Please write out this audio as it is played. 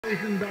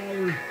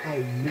a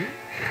week?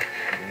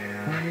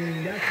 Yeah. I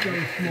mean, that's so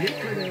small.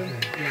 Lucrative.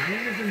 Yeah, he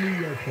was a New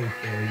York Post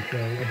story, so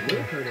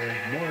Lucrative,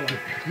 more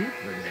like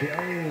lucrative.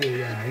 oh,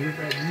 yeah, he was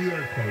at New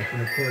York Post,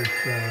 and of course,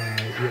 yeah,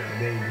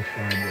 they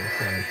described this.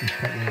 She's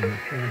cutting in his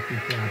fancy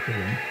flat to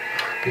him.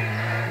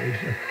 It's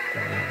just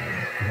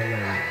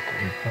hilarious.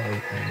 They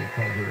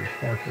called her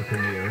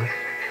Sparklepreneur.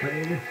 But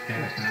it was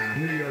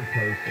New York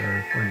Post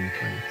funny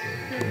stories.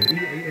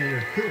 And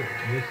they're true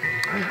in this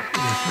case. I have to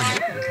be true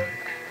most of the time.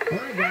 All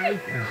right, guys.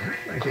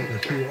 Actually, I think they're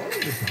true all of the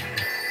time.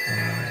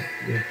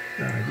 If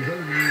you go to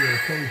the New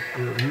York Post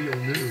for real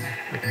news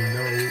that you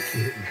know is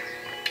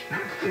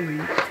actually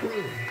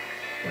true.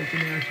 Like the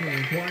National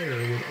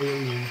Enquirer with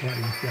aliens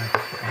having sex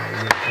with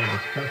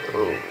Elvis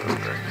Presley. And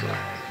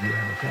you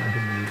have a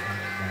quantum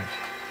that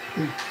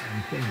tweets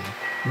and things.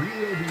 We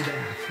will be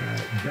back.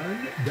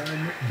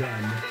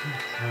 Done.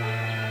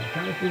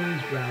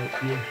 California's drought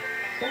is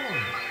far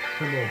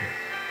from over.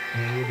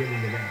 And we'll get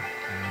into that.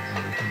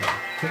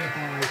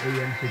 Kfi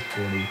Am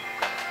 640.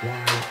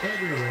 Live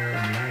everywhere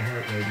on the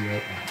iHeartRadio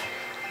app.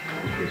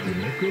 50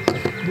 minutes. We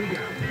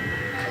got it.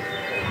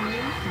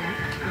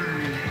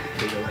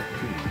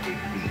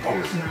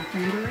 Los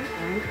Angeles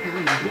and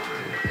Canada.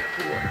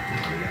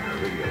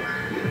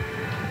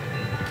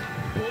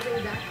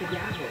 Holding back the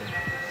gavel.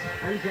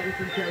 I'm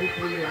Jennifer Jones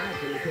for you live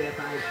from the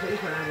KFI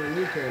 24-hour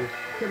newsroom.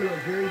 Criminal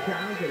jury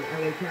trials in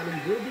LA County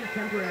will be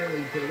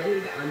temporarily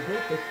delayed on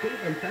both the state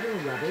and federal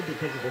level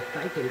because of the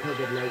spike in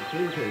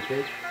COVID-19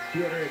 cases.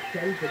 The order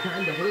extends the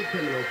time to hold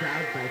criminal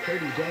trials by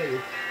 30 days.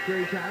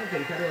 Jury trials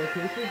in federal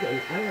cases in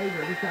LA,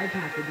 Riverside,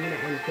 Pasadena,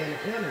 and Santa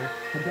Ana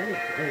have been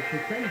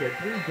suspended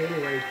through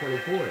January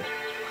 24th.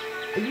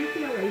 A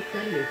UCLA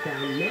study has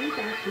found many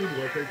fast food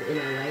workers in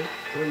LA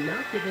were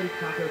not given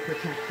proper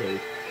protection.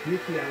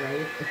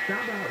 UCLA's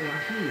Saba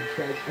Wahid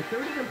says a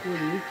third of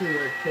employees who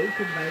were exposed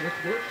to the virus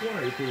were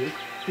quarantined.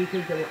 She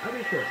says there were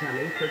other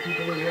shortcomings for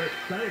people who were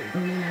exposed.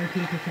 Only 19%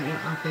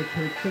 were offered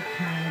paid sick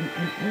time,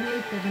 and only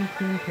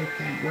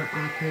 17% were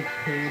offered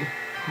paid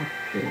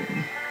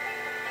testing.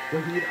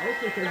 Wahid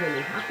also says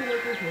only half the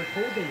workers were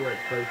told they were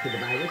exposed to the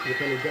virus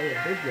within a day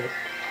of business.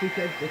 She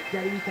says the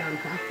study found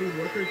fast food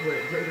workers were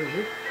at greater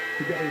risk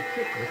to getting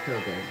sick with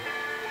COVID.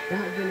 The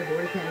husband of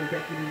Orange County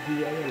Deputy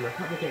DA and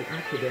Republican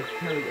activist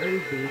Kelly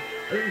Earnsby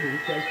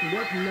says she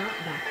was not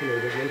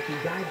vaccinated when she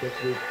died this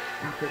week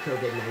after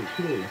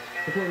COVID-19.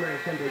 The former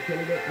Assembly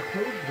candidate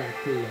opposed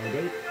vaccine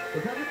mandates.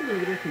 Republican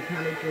leaders who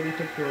counted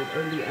 46-year-old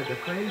Earnsby as a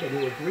friend and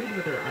who agreed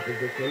with her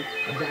opposition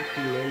of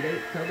vaccine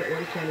mandates told the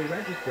Orange County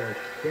Register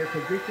their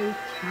positions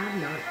have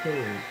not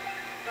changed.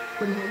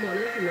 Some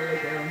homeowners in the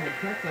Lake Arrowhead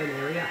Crestline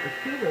area are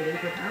still waiting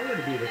for power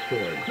to be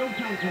restored.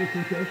 SoCal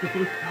Edison says the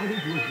first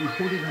outage was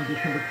reported on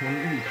December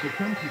 28th, but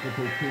some people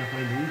told KFI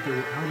News there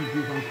were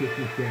outages on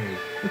Christmas Day.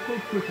 The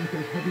spokesperson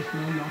says heavy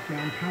snow knocked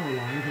down power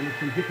lines and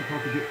it's been difficult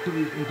to get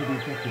crews into the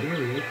affected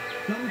areas.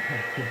 Some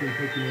techs have been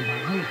taken in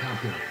by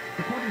helicopter.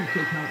 According to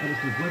SoCal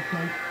Edison's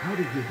website,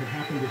 outages have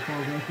happened as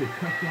far west as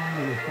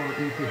Crestline and as far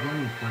east as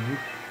Running Springs.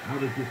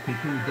 Outages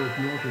continue both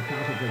north and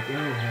south of Lake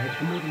Arrowhead,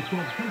 and more than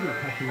 1,200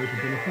 customers have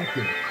been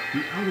affected.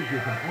 The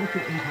outages have also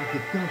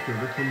impacted cell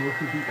service for most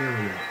of the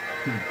area.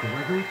 Steve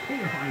Gregory,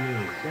 KFI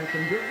News. Now,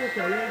 some business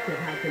owners have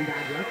had some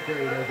bad luck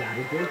during those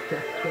outages.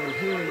 Jeff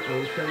Santeri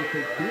owns Stone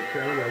Creek Bistro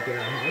in Lake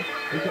Arrowhead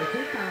because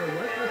his power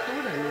was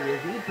restored on New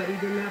Year's Eve, but he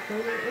didn't have phone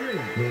or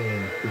internet.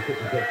 Man, we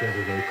couldn't take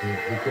reservations,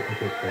 we couldn't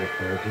take credit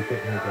cards, we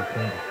couldn't make our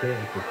point of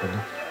sale system.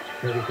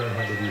 Everything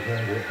had to be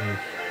handwritten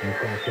and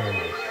crossed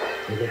off.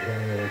 With a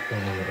granular from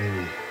the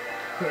age.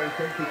 Terry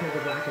says because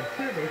of lack of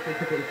service, it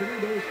took him 3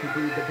 days to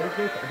do the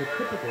business of a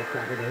typical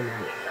Saturday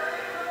night.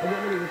 A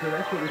woman who was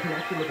arrested in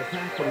connection with a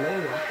crash in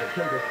Norwalk that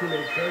killed her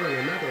teenage girl and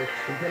her mother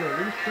has been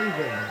released from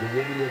jail. The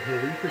woman was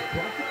released as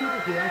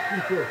prosecutors were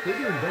asking for a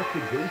further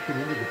investigation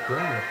into the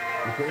crash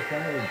before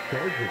filing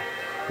charges.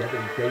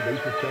 Deputies say they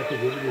suspect the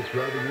woman was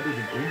driving under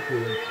the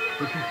influence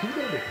when she pulled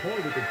out the car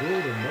with the girl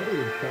and her mother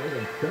inside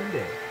on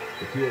Sunday.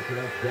 The two are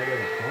pronounced dead at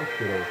a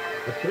hospital.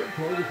 A third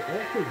car was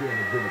also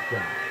damaged in the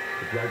crash.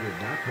 The driver of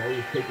that car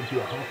was taken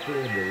to a hospital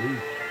and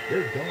released.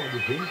 Their dog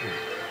is injured.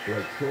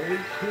 Like Troy,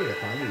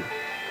 KFI News.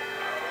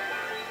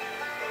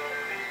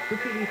 The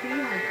CDC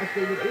has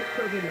updated its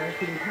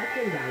COVID-19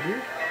 testing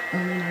guidance.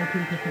 Only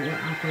 19% were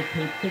offered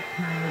paid sick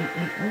time,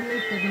 and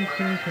only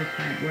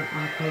 17% were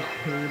offered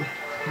paid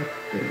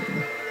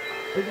testing.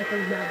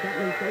 ABC's Matt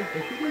Gutman says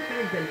the CDC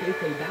has been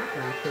facing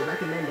backlash for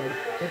recommending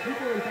that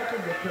people infected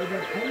with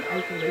COVID end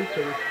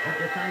isolation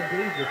after 5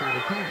 days without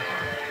a test.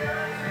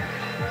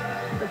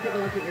 Let's take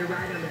a look at your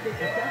ride on the 57.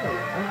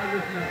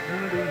 Listen up,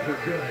 none of these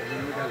are good.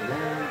 We've got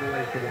long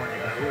delays to warn you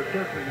about. We're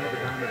circling over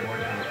Diamond Bar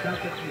now.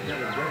 South 57,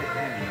 Red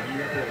Canyon on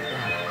the upper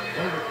side.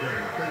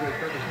 Overturn, freeway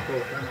surface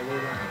control, trying to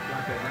load on the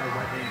flatbed now,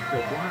 right lane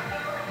still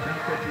blocked.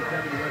 South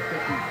 57, West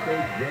 50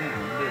 stayed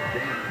jammed. There's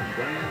jam from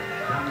Grand,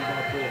 Diamond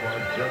Bar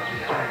Boulevard, just the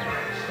same.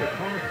 The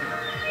Carson,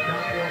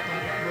 South Walk on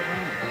the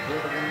Ravine,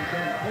 before the one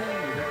done,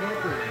 only the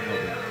broker lane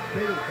open.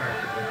 fatal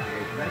crash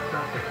investigation. That's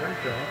Dr.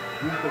 Crenshaw.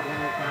 Use the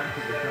 105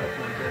 to the south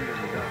 110 in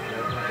the dust.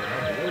 They'll try to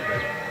help a little bit.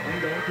 And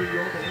going through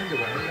York and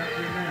Underwood. Heading up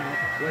through now.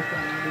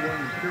 Westbound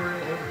 91 Imperial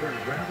over turn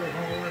Gravel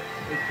Hauler.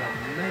 It's a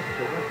mess.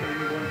 The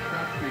westbound 91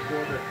 stops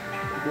before the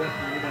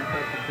westbound 91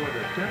 stops before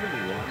the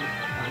 71.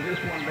 On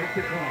this one, make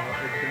your call.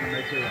 It's going to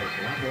make your life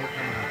a lot more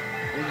coming up.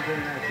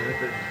 Engineering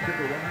accident. This is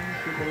Super1,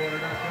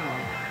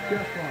 Superwater.com.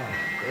 Jeff Long,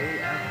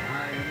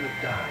 AFI in the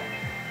sky.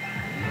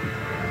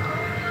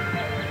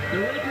 The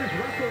Lakers'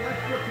 Russell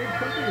Westbrook did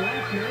something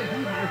last night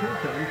he hasn't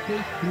done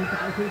since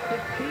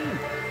 2016.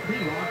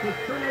 He lost his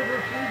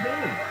turnover-free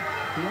game.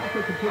 He also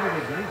completed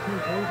a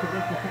 19 points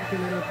against the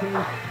Sacramento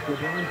Kings.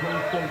 LeBron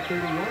James scored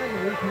 31,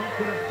 and Malik Monk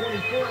put up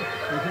 24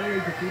 as LA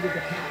defeated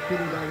the Cap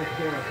City by the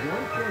score of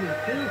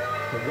 122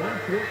 to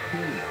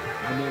 114.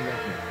 I'm Will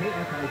Lesnar,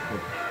 KFI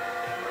Sports.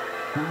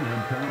 Hi,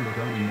 I'm Tom with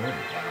Army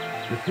Mortgage.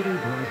 The city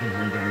of rising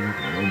home values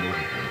and low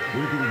mortgage rates,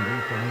 we're doing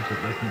refis that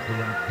let you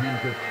pull out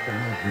tens of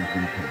thousands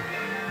in cash.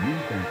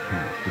 Use that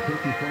cash to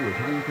take control of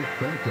high-interest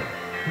credit cards,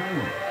 car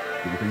loans,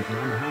 do things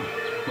around the house,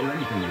 or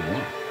anything you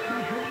want.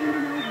 My husband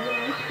and I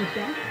realized the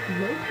best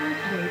low-cost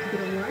way to get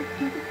a large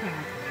chunk of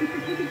cash is to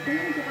take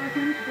advantage of our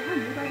home's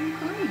value by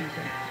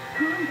refinancing.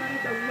 Tom got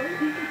us a low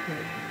interest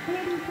rate,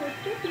 and we put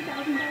 $50,000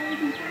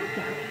 in cash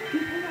out. We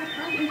pay off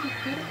high-interest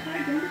credit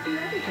cards and we do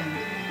everything.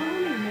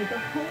 Only made the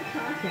whole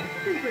process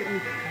super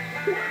easy.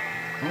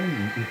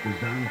 Only is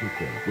designed to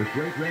save with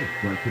great rates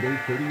like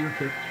today's 30-year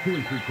fixed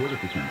 2 3/4%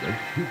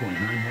 rate,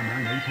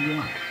 2.919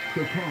 APR.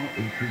 So call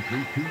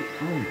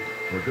 833-2-OWN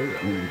or go to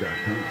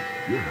owning.com.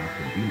 Your house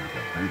can be like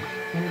a bank.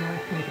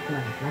 NMLS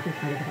 2611, license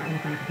credit Department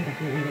of Financial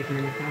Protection and Innovation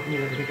in the South New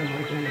York Digital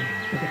Mortgage Lender.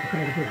 Subject to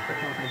credit approved for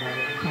qualified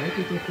borrowers. Call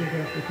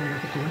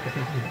 833-303-6161 for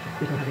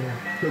helping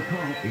out. So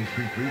call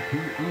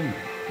 833-2-OWN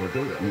or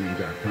go to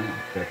owning.com.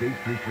 That's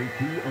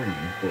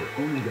 833-2-OWN or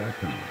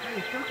owning.com. Hi,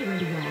 it's Dr.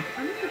 Wendy Walsh.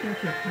 I'm a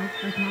professor of health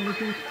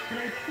psychology, and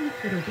I teach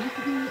that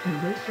obesity and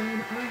weight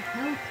gain are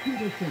health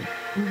conditions,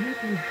 and you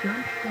can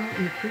jumpstart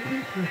your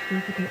treatment with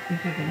surgical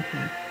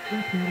intervention.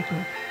 West Medical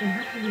can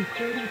help you lose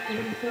 30,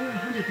 40, or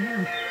 100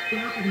 pounds. They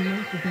offer the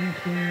most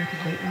advanced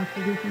bariatric weight loss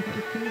solutions that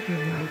will change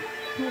your life.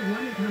 Call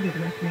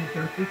 1-800-WEST-MED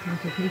for a free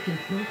consultation.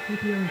 Most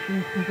PPO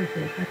insurance covers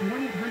this. That's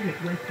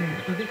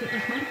 1-800-WEST-MED or visit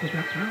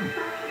westmedical.com.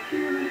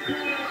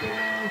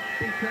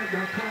 Because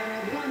I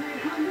called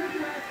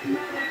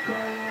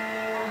 1-800-WEST-MEDICAL.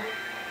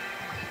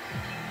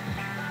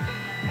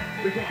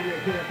 We're checking your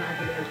KFI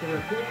financial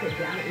report. The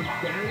Dow is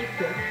down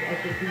 6,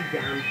 S&P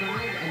down 5,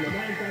 and the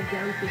Nasdaq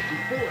down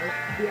 64.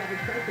 The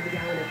average price of a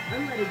gallon of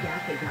unleaded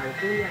gas in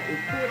California is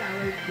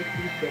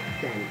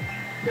 $4.66.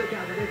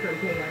 SoCal weather from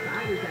KFI.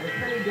 We've got a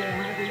sunny day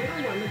ahead, a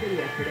little warmer than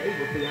yesterday.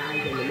 We'll see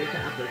highs in the mid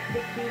to upper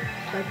 60s.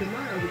 By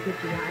tomorrow, we could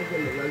see highs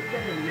in the low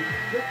 70s,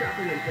 just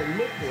dropping into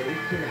mid-40s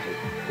tonight.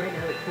 Right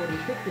now, it's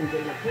 46 in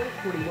Dana Point,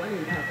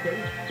 41 in Tustin,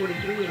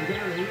 43 in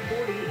Downey,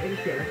 40 in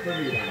Santa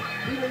Clarita.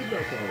 We lead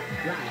local,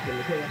 live from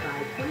the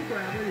KFI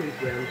 24-hour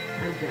newsroom.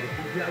 I'm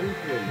Jennifer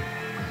Jones-Lee.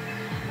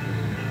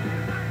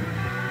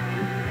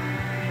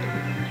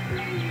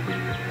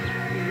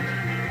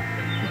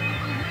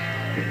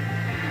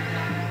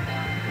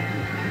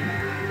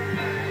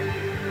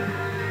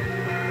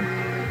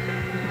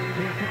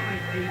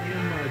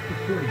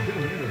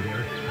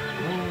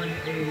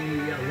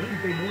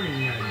 Wednesday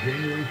morning,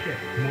 January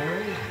 5th.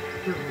 Tomorrow,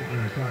 certainly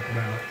going to talk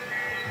about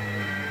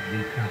the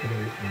capital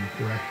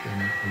insurrection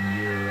a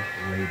year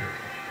later.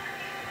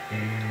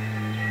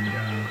 And,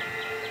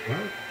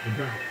 well, the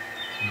drought.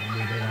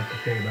 There's a lot to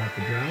say about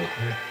the drought.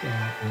 That's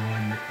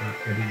on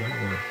everyone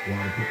or a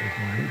lot of people's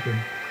minds. And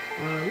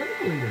let me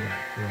go into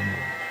that for a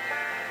moment.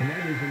 And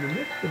that is, in the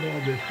midst of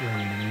all this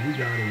rain, I mean, we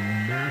got a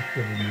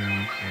massive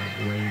amount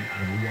of rain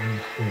out of one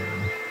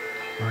storm.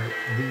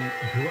 The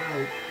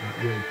drought,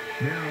 which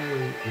now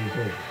is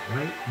over,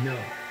 right? No,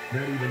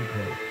 not even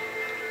close.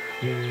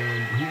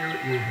 And here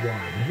is why.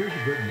 And here's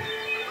the good news.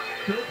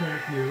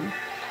 Snowpack news.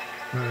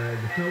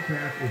 The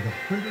snowpack is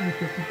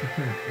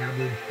 150%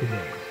 average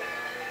today.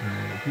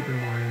 Keep in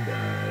mind,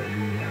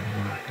 we have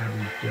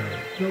average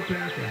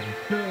snowpack,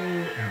 average snow,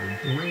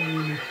 average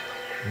rain,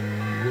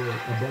 and we're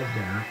above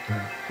that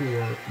for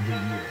the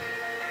year.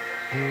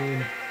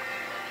 And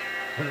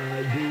the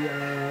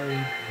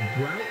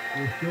drought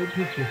is still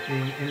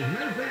persisting, and as a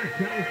matter of fact,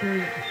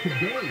 California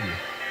today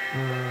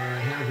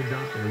has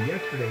adopted, or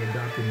yesterday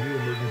adopted, new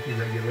emergency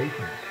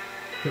regulations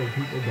so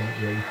people don't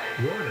waste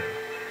water.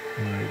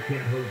 You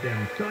can't hose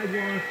down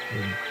sidewalks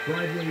or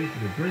driveways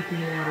with the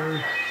drinking water.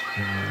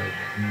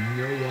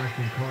 No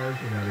washing cars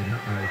without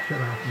a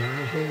shut-off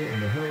nozzle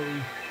and the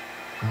hose.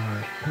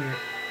 Can't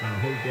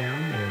hose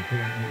down or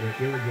can't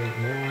irrigate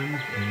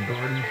lawns and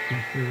gardens too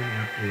soon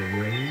after a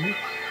rain.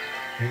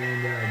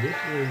 And this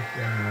was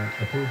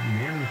approved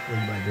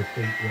unanimously by the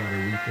State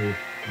Water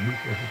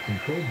Resources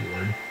Control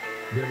Board.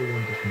 They're the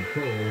ones that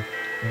control,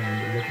 and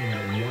looking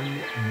at a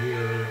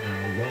one-year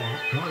law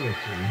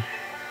policy,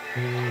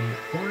 and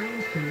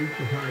fines can reach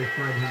as high as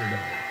 $500.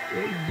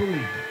 Believe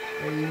me,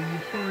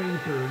 fines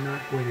are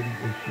not going to be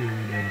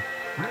issued, and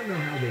I don't know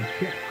how they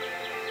check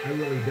I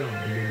really don't.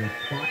 Do they do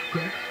spot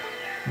checks?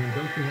 And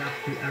don't you have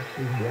to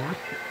actually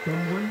watch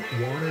someone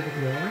water the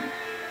lawn?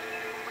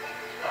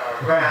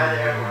 Right I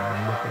there.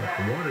 look at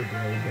the water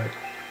bill, but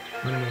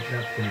I don't know if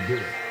that's going to do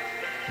it.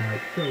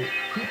 So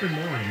keep in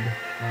mind,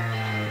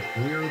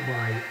 we're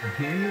by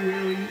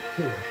January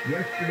 4th.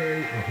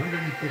 Yesterday,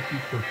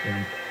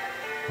 150%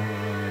 of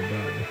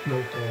the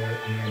snowfall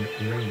and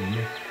rain,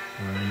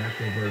 and that's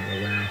over the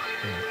last,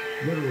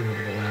 literally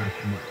over the last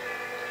month.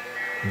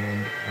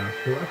 And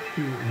for us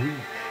to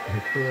reach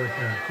historic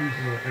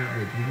seasonal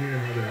average, we need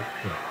another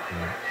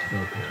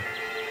snowpack.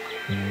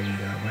 And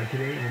by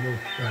today,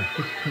 almost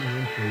 16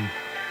 inches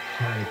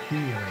had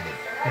accumulated.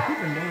 Now keep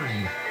in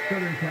mind,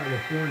 Southern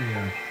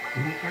California,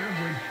 we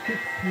average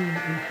 16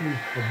 inches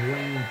of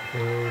rain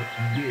per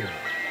year.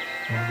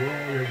 And we're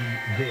already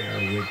there,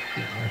 which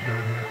has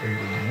not happened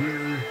in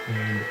years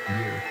and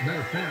years.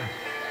 Matter of fact,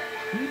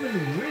 even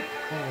with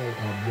all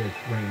of this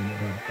rain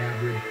above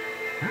average,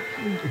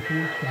 actually it's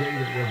worse today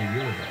than it was a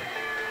year ago.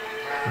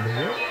 The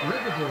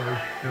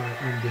reservoirs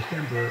in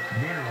December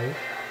now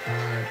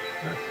are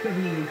about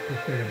 78%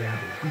 of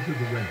average. These are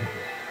the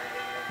reservoirs.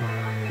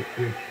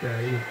 It was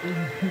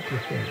 82%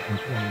 in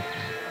 2020.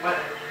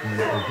 And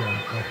it was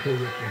a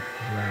horrific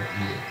drought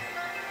year.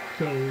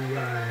 So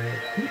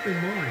keep in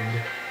mind,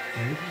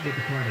 and this is what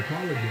the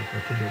climatologists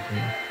are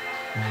predicting,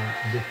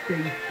 the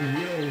state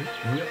will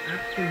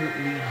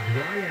absolutely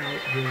dry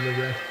out during the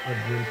rest of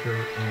winter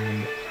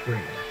and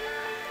spring.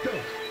 So,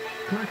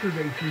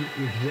 conservation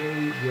is way,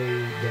 way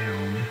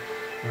down,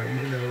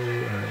 even though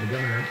the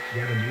governor,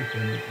 Gavin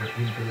Newsom,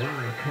 in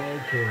July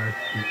called for us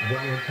to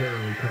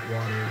voluntarily cut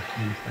water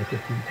use by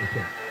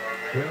 15%.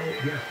 Well,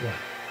 guess what?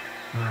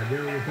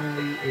 There was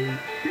only a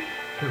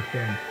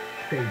 6%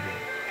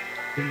 saving.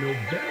 In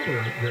November,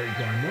 very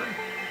dry month,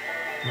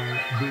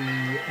 the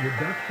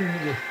reduction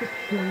was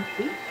 6.8%.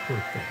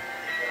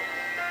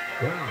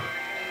 Wow.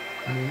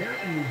 I mean, that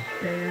is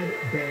bad,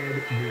 bad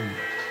news.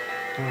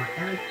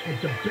 At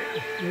the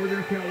best,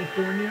 Northern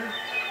California,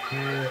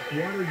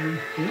 water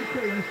use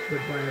increased,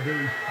 but by a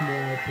very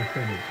small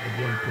percentage of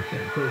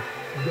 1%. So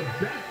the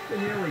best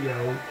scenario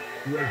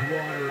was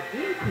water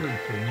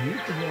increasing,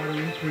 use of water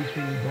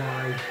increasing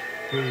by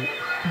a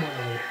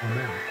small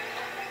amount.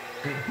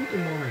 And keep in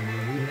mind,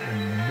 we had a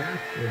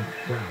massive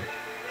drought.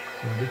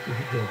 This is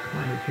before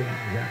climate change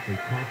was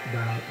actually talked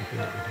about,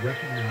 before it was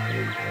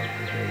recognized as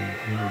a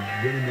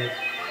legitimate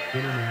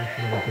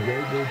international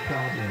global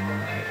problem,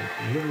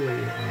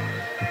 literally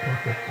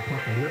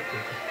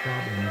apocalyptic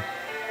problem.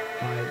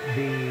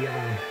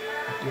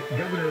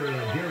 Governor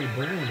Jerry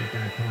Brown at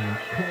that time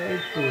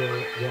called for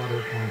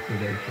water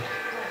conservation.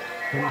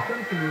 And in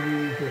some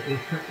communities, it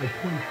was cut by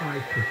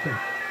 25%.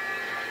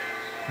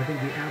 I think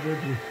the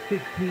average was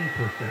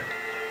 15%.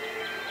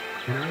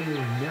 And I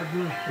will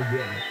never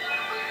forget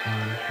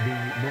the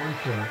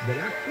mantra that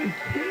actually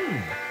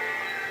came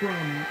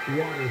from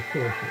water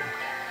sources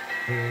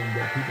and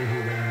people who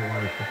ran the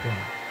water supply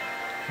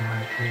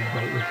and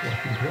dealt with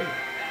flushing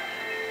toilets.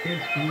 And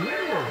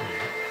literally,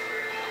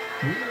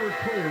 we were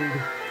told,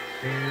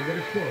 and I'm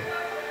going to quote,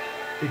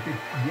 if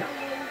it's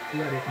yellow,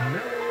 let it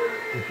mellow.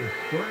 If it's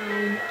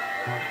brown,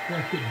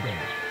 flush it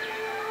down.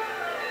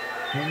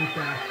 And in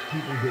fact,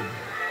 people did that.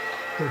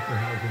 Of course,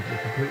 their houses were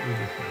completely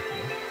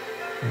disgusting.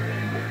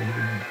 And you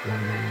didn't want to go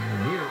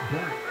anywhere near it,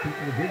 but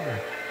people did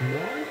that.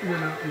 Lawns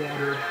were not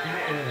watered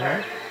at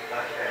all.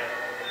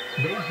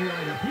 They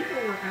dried up.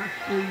 People were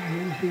actually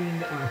using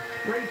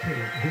spray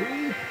paint,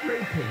 green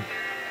spray paint,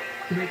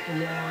 to make the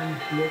lawns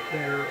look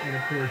better. And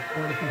of course,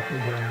 artificial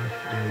grass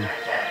was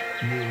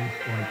used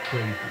like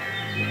crazy.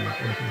 The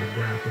artificial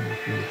grass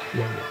industry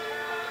exploded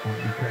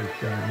because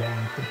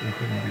lawns simply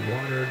couldn't be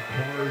watered,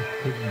 cars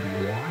couldn't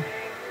be washed.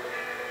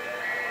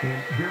 And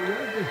there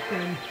was a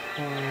sense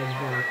of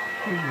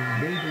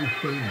neighbor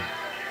shaming,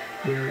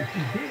 where if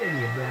you did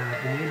any of that,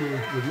 the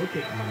neighbors would look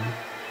at you,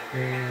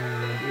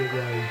 and it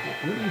was,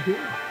 what are you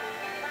doing?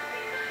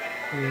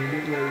 And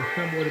it was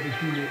somewhat of a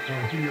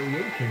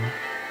humiliation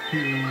to,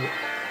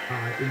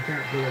 in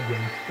fact, go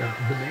against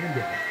the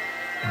mandate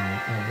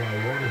of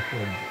water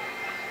shortages.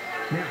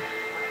 Now,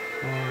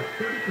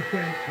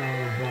 30%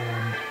 of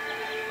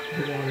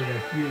the water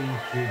that's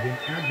used is in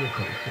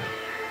agriculture.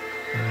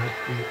 That's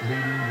the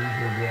leading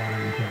user of water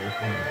in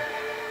California.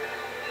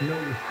 No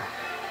respect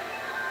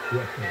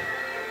whatsoever.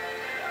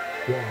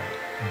 Why?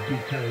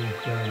 Because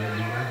the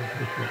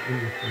agricultural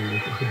industry,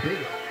 which is the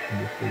biggest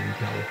industry in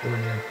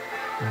California,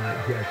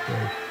 just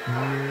says,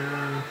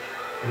 yeah,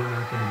 we're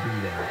not going to do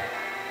that.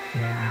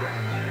 And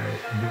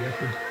the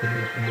efforts to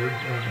make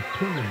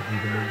permanent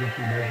these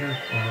emergency measures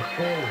are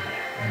always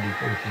going to be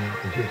facing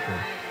opposition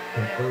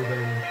from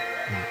urban,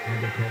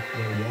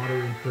 agricultural, water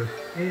interests,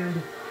 and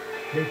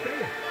they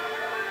fail.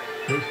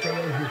 They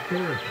fail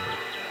historically.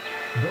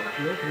 But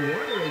local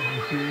water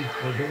agencies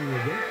are going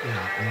against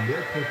that, and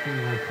they're pushing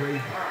like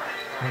crazy.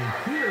 And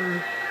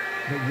here,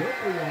 the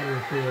local water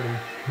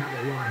authorities have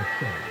a lot of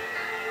say,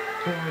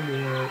 far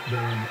more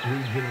than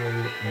regional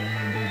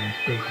and even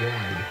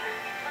statewide.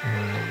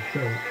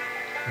 So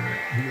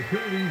the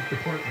utilities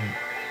department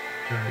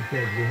It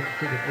says we have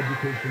to take an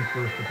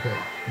education-first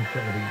approach in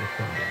solving this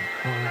problem.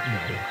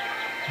 No.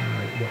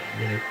 What,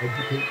 will it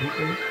educate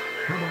people?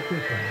 How about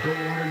this one? Go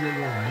water your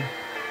lawn.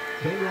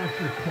 Go wash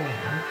your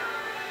car.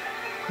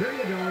 There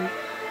you go.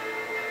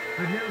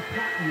 I've now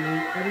taught you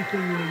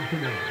everything you need to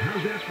know.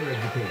 How's that for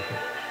education?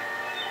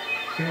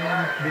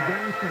 And the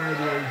downside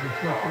is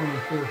it's not fully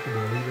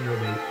enforceable, even though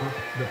they up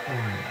the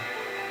fine.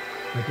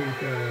 I think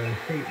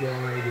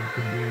statewide it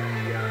could be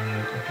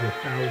up to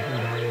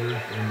 $1,000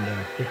 in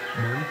 6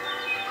 months.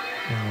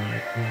 In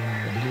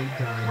the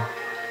meantime,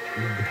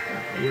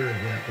 where is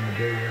that in the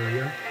Bay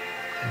Area?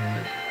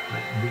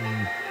 The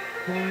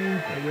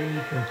fines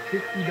range from $50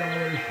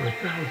 to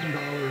 $1,000.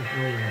 No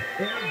one has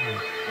ever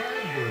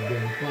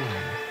been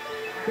fined.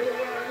 So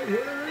we're in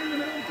the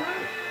middle of the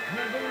fight.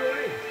 Not going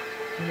away.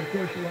 And of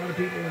course, a lot of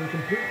people in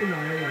complete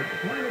denial, like the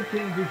climate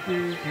change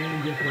issue,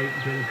 and just wait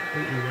until it's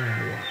completely ran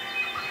out of water.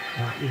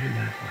 Isn't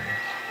that funny?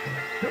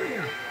 Coming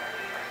up,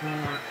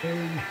 a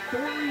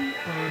story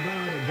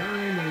about a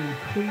guy named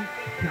Cleet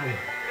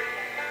Keller.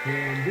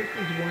 And this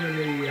is one of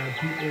the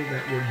people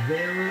that were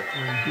there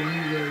on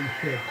January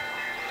 6th,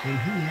 and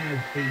he has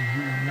a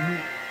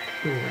unique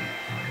story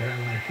that I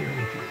want to share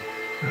with you.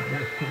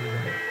 That's coming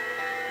right up.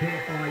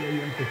 Kfi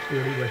Am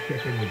 640, let's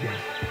check in with Jeff.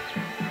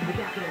 The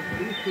Capitol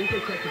Police Chief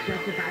is set to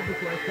testify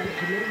before a Senate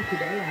committee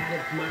today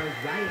ahead of tomorrow's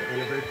riot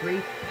anniversary.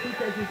 He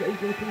says his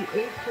agency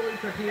is fully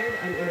prepared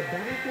and in a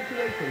better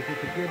situation to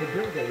secure the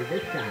building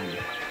this time.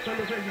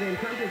 Former President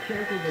Trump has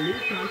canceled the news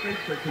conference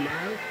for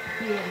tomorrow.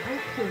 He had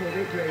hoped to hold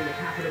it during the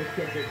Capitol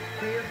scheduled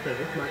prayer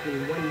service,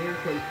 marking 1 year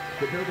since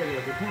the building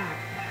was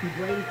attacked. He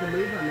blames the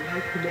move on the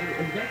House committee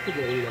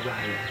investigating the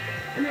riot.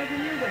 And there's a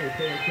new way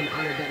fans can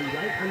honor Betty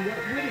White on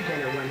what would have been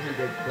her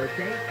 100th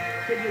birthday.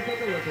 Kids will take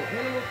a local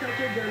animal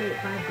shelter, donate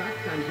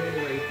 $5 on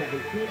January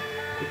 17th.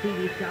 The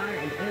TV star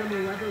and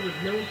animal lover was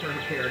known for her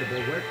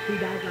charitable work. She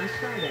died last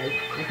Friday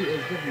at the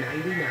age of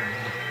 99.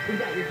 We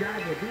got your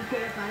drive with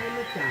DKFI in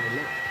the sky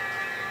next.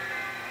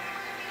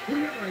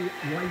 We have a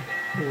life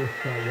source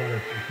water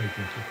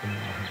filtration system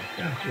in our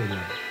house. Absolutely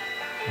love it.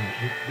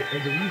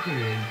 And the reason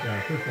is,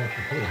 first of all, it's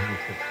a whole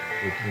house system,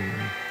 which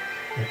means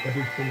that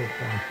every single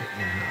faucet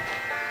in the house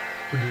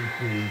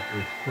produces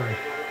this fresh,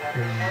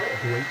 clean,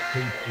 great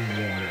tasting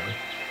water.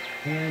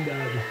 And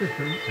the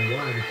system,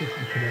 the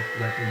system connects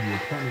directly to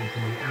your plumbing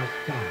from the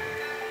outside.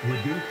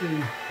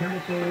 Reduces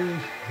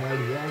chemicals,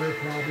 hard water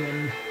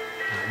problems.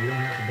 You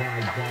don't have to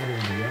buy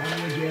bottled water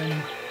again.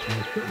 And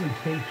it certainly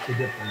tastes the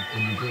difference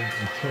when you drink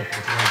and cook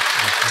with life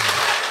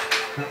source.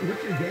 What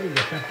you're getting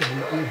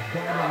effectively is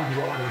bottled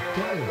water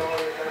quality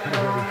out of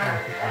every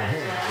faucet in your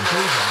home. And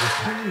those are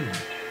clean.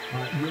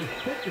 You're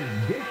cooking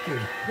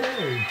dishes,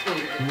 clothes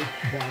with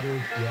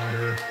bottled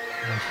water,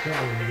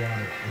 quality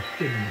water. Your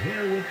skin and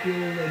hair will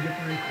feel no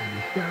different when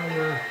you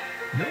shower.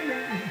 No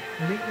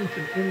maintenance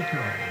of any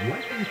kind.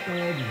 Once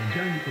installed, and you're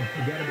done, you can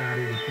forget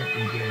about it except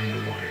enjoying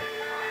the water.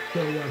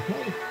 So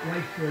call the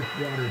Life Source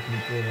Water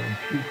people and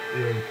speak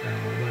with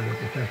one of the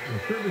professional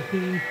service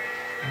teams.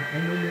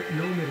 And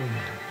no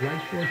middleman.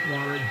 Life Source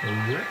Water,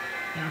 direct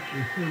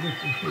after service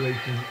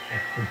installation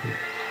expertise.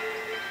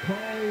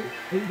 Call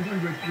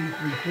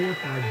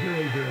 800-334-5009,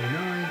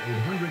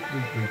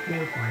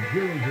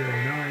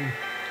 800-334-5009.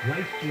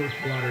 Life Source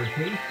Water,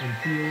 taste and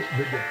feel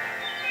the difference.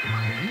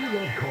 You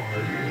love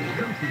cars?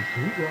 Come see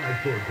Sweet Rides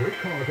for a great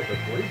cause at the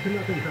Slaves to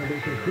Nothing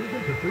Foundation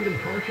Cruising to Freedom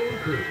Car Show and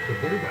Cruise,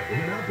 supported by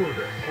In-N-Out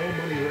Burger. All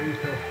money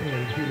raised helps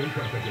end human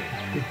trafficking.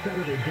 It's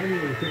Saturday,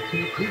 January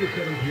 15th, 3 to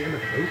 7 p.m.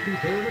 at the OC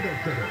Fair and Event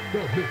Center.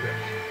 Don't miss it.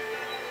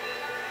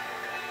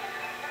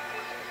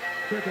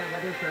 Check out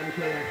weather from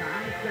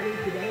KFI. Sunny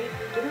today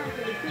with help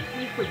in the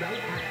 60s to right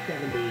at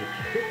 70.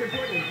 This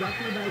report is brought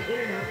to you by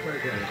In-N-Out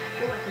Burger.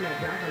 We'll let them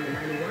drive on the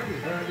 91.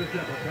 Well, this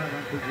is a time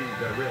on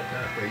Fuji's real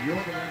fast. You're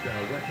the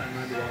one west on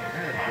 91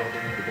 and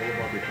building on the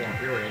Boulevard before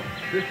Imperial.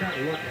 This time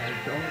to look at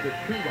it's only the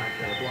 2 lights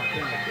that are blocked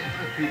out. It's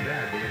not too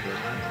bad, believe it or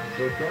not.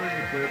 So starting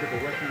to clear, but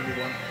the west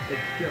 91, it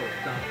still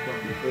stops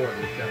from before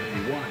the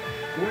 71.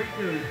 Great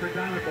news for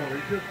Donovan.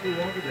 He just flew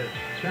over this.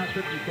 South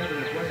 57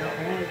 is right out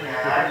all the way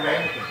to the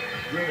open.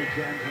 Really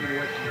jammed coming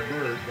away from the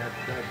merge. That's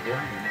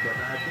grand. But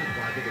at this point,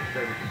 I think it's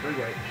Davidson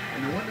Freeway.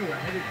 And the one that we're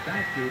headed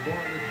back to,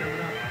 Barton is coming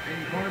up in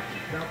Carson,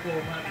 South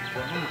 405 in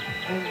Vermont.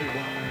 Only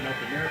one lane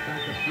open there. Back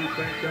up through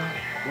Crenshaw,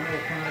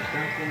 105,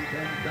 South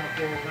 110, South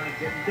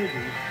 405 getting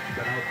busy.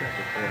 But I'll check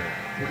it for you.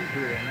 Maybe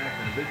for an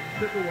accident. Visit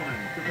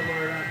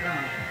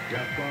superwire.com.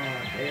 Just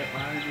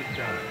AFI in the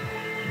sky.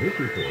 This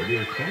report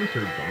is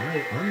sponsored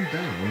by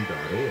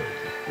unveiled.org.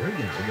 Right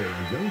now, there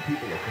are young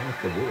people across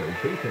the world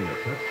facing a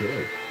tough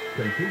choice.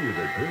 Continue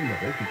their dream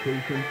of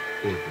education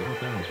or drop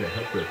out to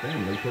help their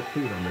family put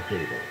food on the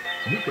table.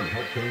 You can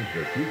help change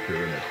their future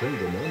in a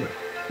single moment.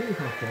 See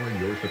how far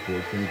your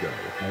support can go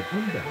at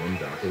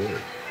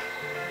unbound.org.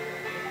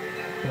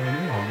 By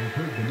now, you've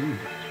heard the news.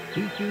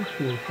 Boosters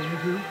for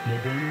Pfizer,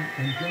 Moderna,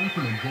 and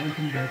Johnson &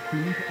 Johnson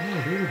vaccines are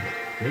available.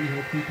 They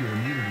help keep your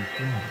immunity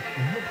strong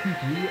and help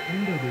keep you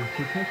and others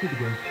protected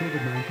against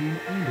COVID-19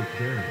 and its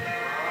variants.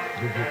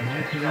 Visit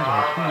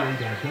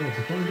myturn.ca.gov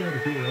to find out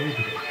if you are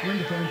eligible and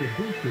to find a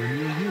booster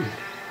near you.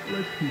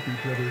 Let's keep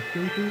each other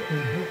safer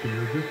and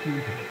healthier this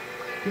winter.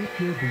 Get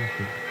your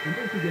booster, and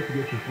don't forget to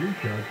get your flu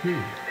shot,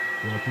 too.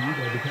 Brought to you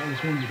by the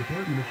California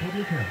Department of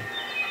Public Health.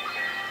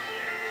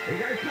 Hey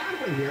guys,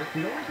 Conway here.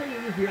 The only thing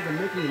easier than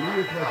making a New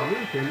Year's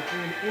resolution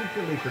and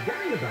instantly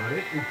forgetting about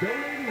it is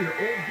donating your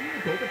old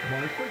vehicle to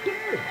Cars for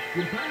Kids.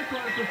 The entire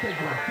process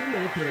takes about 2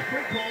 minutes with a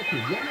quick call to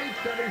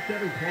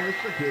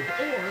 1-877-CARS-FOR-KIDS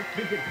or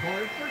visit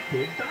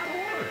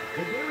carsforkids.org.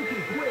 They guarantee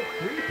quick,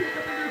 free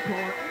pickup of your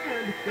car,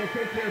 and they'll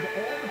take care of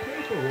all the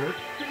paperwork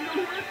so you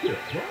don't have to.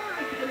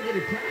 Plus, you're going to get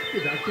a tax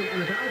deduction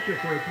and a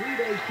voucher for a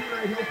 3-day,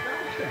 2-night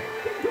hotel stay.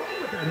 What's wrong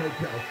with that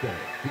hotel stay?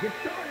 To get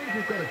started,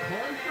 just go to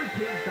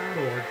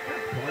carsforkids.org.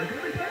 That's cars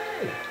with a K.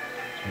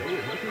 No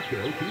electric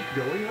bill keeps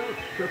going up.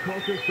 The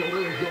cost of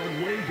solar has gone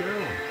way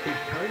down.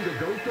 It's time to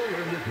go solar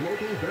with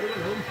local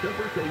veteran-owned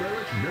Semper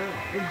Solaris now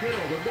and get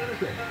all the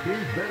benefits.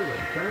 Here's veteran,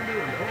 founder,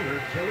 and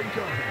owner Kelly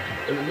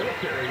Shahan. In the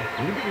military, you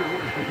can get your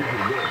orders because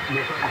you live.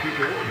 You'll find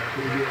people orders. That's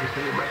what you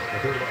understand about.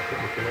 I've heard about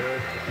Semper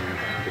Solaris, and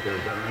if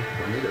they're veterans,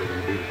 I knew they were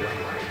going to do the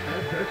job right.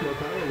 Add Tesla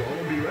Powerwall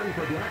and be ready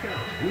for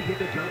blackout. We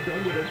get the job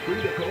done with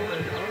esprit de corps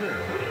and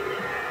honor.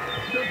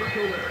 Semper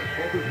Solaris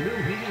offers new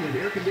heating and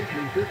air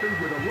conditioning systems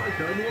with a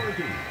lifetime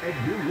warranty and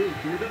new roofs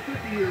with a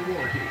 50-year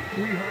warranty.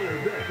 We hire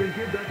vets and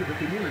give back to the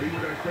community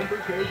with our Semper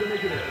Cares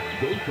initiative.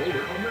 Go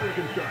solar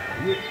American style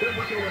with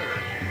Semper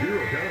Solaris. 0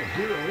 down,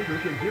 0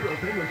 interest, and 0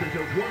 payments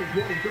until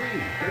 2023.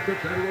 Get the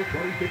federal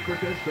 26%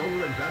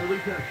 solar and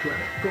battery tax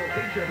credit. Call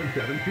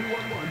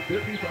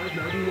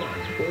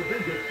 877-211-5591 or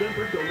visit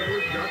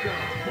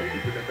SemperSolaris.com.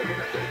 22% federal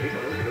tax credit.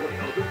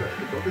 $8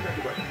 for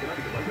protected by cannot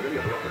be combined with any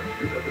other offer.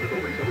 Use as the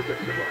only coverage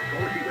section applies. Call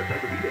or see website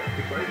for details.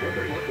 Expires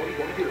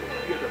 1/31/2022.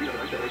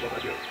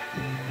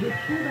 With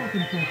pullback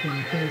infection,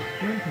 there's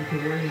plenty to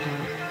worry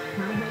about.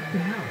 Cal Help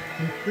can help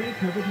with free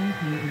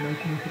COVID-19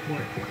 emotional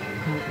support.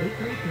 Call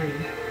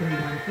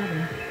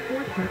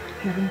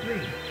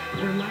 833-317-4673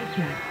 or live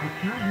chat at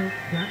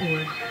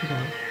calhelp.org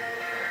today.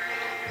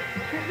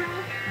 Hey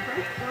Ralph,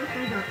 fresh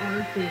groceries are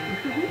our thing,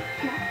 so we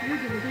check your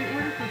delivery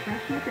order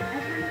professionals at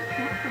every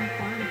step from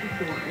farm to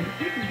store, and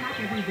pick and pack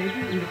every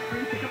veggie in the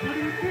free pickup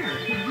order with care,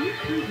 because we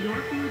treat your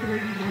food the way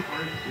we want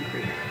ours to be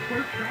treated.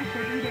 We're fresh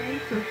every day,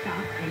 so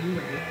shop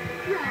anyway.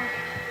 Ralph,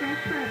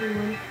 fresh for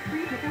everyone.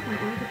 Free pickup on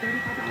orders of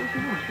 $35 or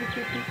more, just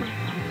 50 cents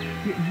off.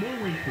 Get more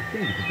ways to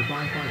save if you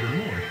buy 5 or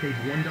more. Save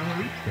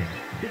 $1 each day.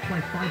 Just buy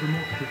 5 or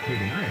more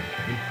participating items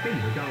and save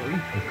 $1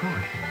 each for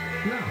cost.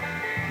 Now,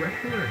 fresh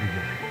for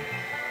everyone.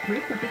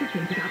 Rate subject to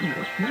change without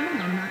notice. Minimum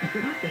loan amount and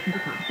certain restrictions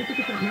apply.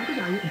 50% monthly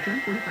value and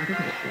 $7.45 per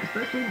credit score.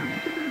 First lien only.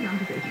 Specific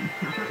non-decision.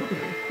 Cash out will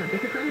vary. Subject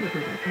to credit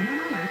approval.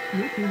 NMLS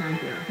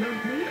 3290.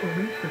 Loans made or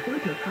linked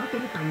pursuant to a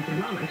California financing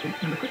law license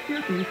number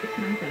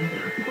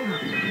 603-6970. Equal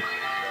housing lender.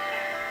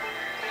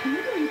 Can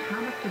you believe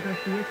how much the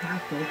Garcias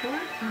house sold for?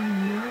 I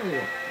know.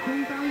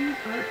 Home values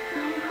are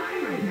so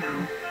high right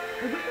now.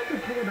 I wish I could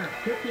pull about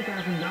 $50,000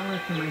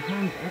 from my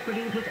home's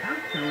equity without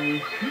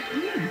selling. You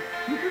can.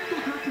 You just go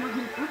talk to my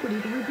home's equity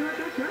to redo our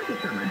backyard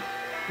this summer.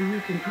 We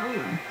used in Power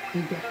Loan.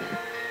 You get this.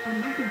 Our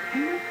monthly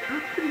payments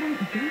actually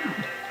went down.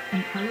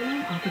 And Power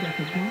Loan offered us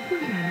a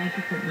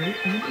 1.99% rate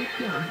and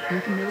APR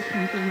with no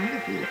points or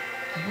lender fees.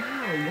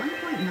 Wow,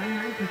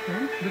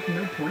 1.99% with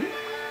no points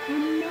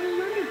and no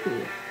lender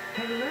fees.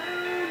 Hello,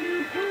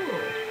 new pool.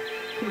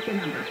 Take the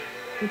number.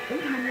 It's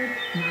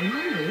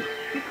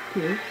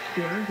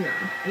 800-918-6200.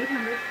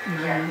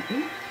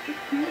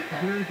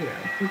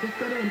 800-918-6200. Or just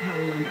go to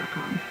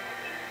empowerloan.com.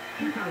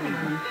 Empower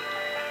Loan.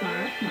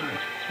 Smart.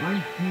 I'm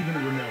Stephen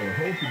Rennell,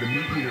 host of the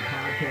Meat Eater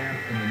podcast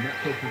and the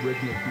Netflix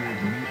original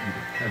series Meat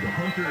Eater. As a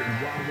hunter and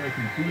wildlife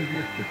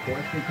enthusiast, the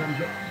question comes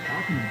up,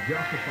 how can you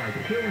justify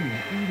killing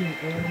and eating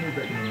animals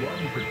that you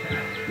love and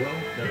protect? Well,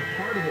 that's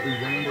part of what we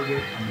ramble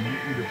with on the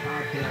Meat Eater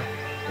podcast,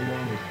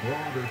 along with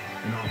broader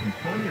and often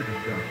funnier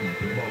discussions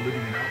about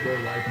living an outdoor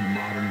life in the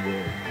modern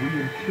world. We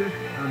insist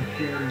on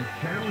sharing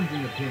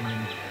challenging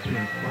opinions to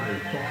inspire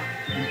thought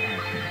and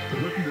action. So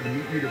listen to the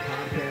Meat Eater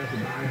podcast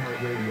on the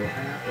iHeartRadio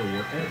app or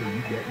wherever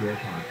you get your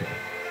podcast.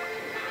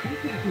 We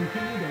can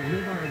continue to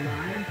live our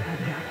lives as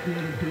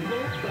vaccinated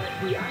people, but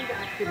the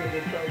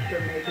unvaccinated folks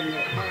are making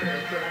it harder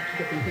for us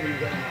to continue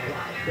living our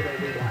lives the way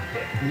we want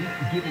to. We've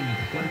given you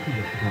plenty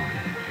of time.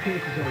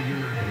 Chances are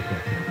you're not going to get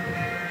something.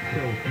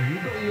 So you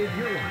go live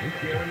your life,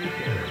 Gary and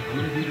Sarah. I'm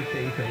going to do the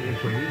same thing, and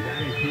for me, that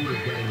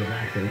included getting the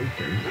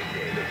vaccination.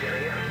 Weekdays at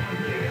Gary on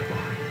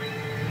KFI.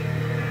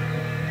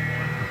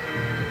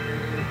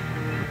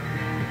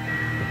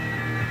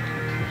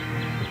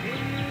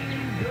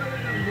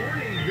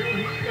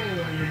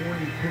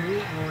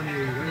 Crew on a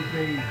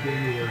Wednesday,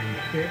 January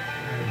 5th.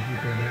 As you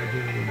can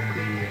imagine, we're going to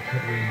be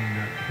covering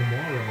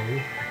tomorrow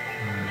the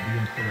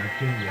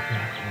insurrection, the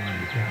attack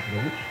on the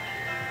Capitol.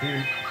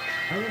 And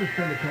I want to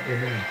spend a couple of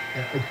minutes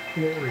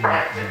exploring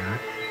that.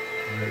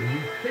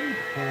 We think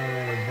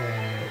of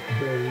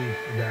those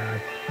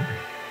that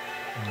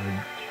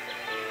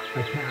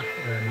attacked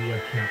the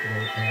U.S.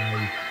 Capitol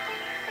as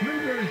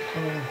members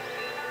of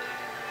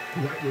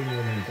right-wing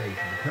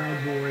organizations,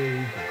 Proud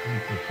Boys,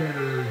 Three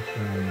Percenters,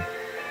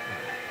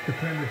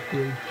 supremacist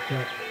groups,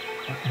 but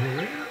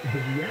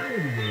the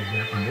reality is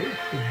that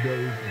most of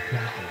those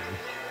attackers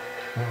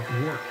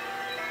work.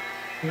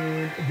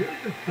 And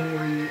there's a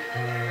story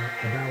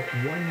about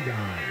one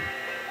guy,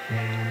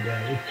 and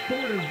it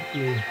sort of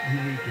is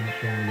unique in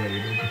its own way,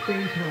 but at the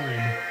same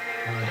time,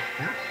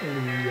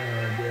 actually,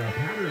 the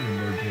pattern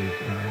emerges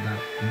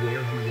about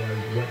where he was,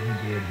 what he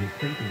did, his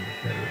thinking,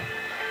 etc.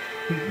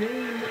 His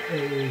name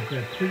is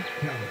Cleet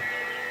Keller.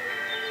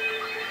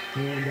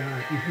 And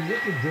if you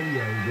look at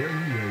video, there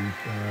he is,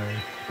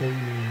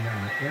 screaming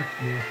F.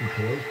 Nancy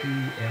Pelosi,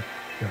 F.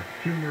 Chuck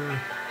Schumer,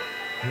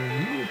 and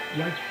he was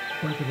like a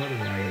bunch of other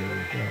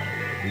rioters.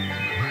 The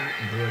hat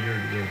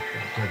embroidered with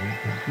President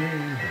Trump's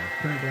name, dark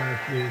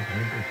sunglasses,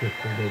 handkerchief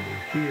pulled over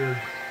his beard,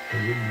 so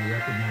he wouldn't be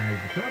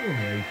recognized. The problem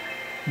is,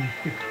 he's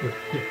 6'6",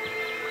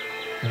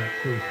 so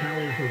he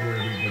towers over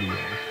everybody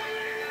else.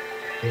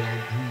 And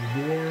he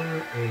wore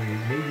a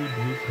navy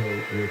blue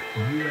coat with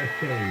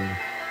USA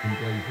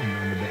emblazoned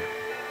on the back.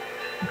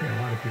 Okay,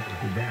 a lot of people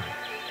do that.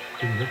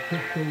 It was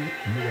official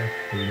U.S.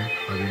 student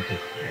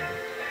Olympic player.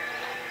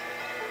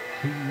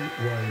 He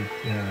was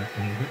an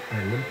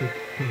Olympic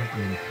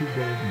champion, 2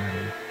 gold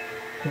medals.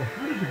 So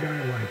how does a guy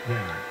like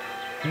that,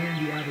 and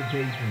the average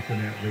age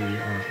incidentally,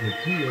 which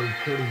he is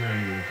 39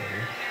 years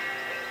old,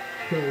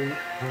 so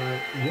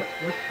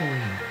what's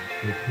going on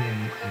with him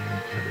and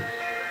others?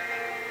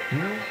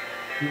 Well,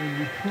 when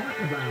you talk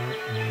about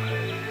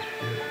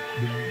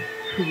the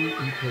true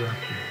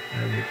insurrectionists,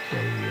 I would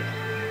say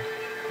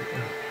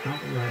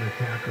outright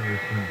attackers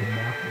on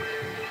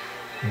democracy,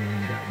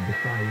 and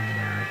deciding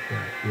that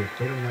if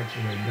they don't like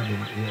the way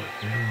government works,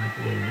 they don't like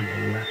the way we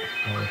elect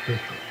our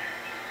officials,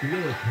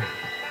 we'll attack.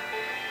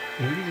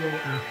 We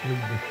will actually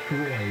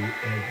destroy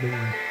as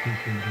many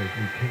institutions as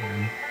we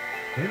can,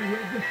 and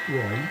will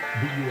destroy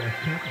the U.S.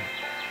 Capitol,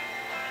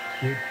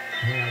 which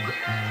had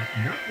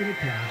not been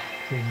attacked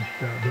since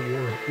the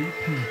War of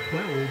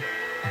 1812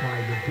 by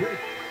the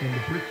Brits, and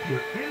the Brits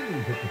were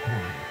enemies at the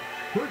time.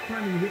 First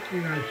time in the history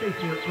of the United States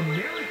where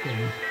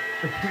Americans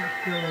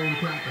attacked their own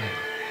capital.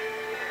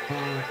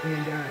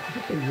 And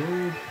just a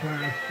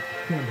world-class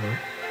swimmer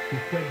who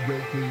pled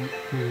guilty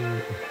to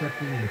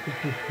obstructing an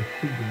official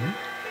proceeding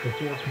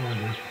before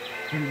Congress,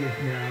 and he is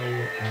now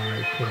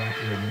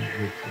cooperating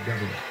with the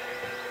government.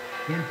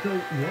 And so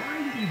why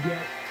did he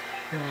get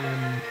from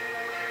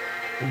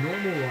a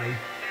normal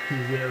life to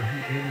where he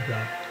ends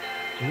up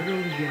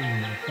literally getting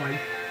in a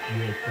fight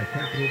with the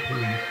Capitol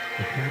Police,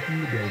 attacking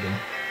the building,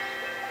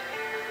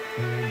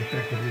 and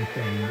effectively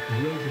saying,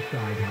 we'll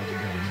decide how the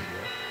government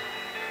works?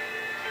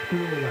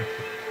 Through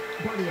election.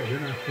 By the way, they're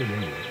not free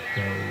anyway,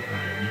 so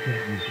you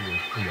can't use the word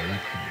free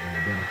election when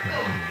a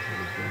Democrat wins. It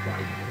was Joe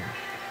Biden wins.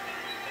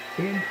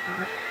 And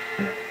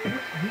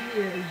he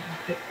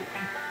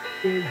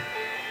is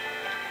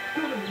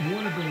sort of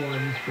one of the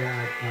ones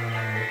that were,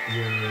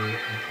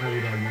 I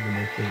would argue, the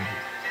most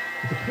dangerous.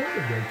 But the point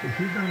of this is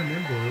he's not a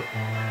member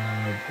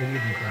of any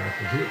of these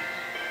radical groups,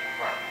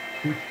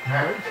 which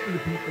most of the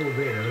people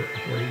there,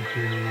 according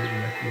to the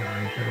FBI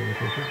and federal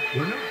officials,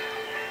 were not.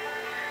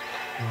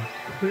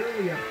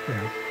 Clearly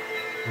upset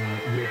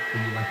with the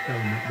U.S.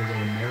 government, the way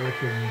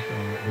Americans,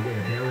 the way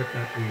America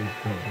is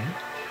going,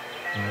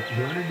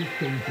 wanted to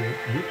change it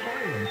with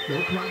violence, no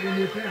problem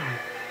with that,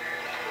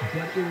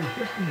 but it was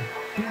just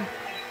these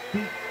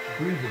deep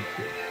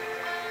grievances.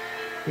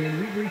 And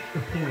we've reached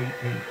the point,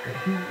 and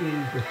he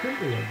is the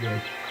symbol of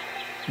this,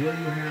 where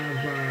you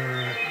have,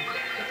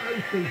 I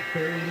would say,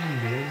 fairly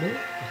normal,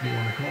 if you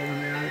want to call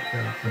them that,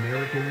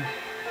 Americans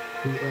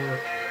who are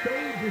so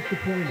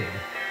disappointed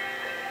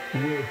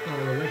with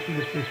our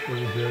elected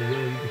officials that are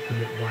willing to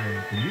commit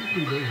violence. And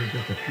usually those are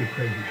just a few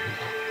crazy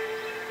people.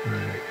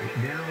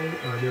 Now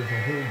there's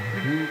a whole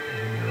group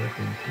of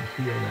Americans who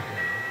feel that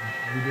way.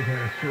 We just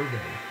had a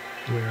survey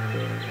where,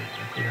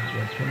 I forgot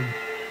what,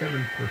 27%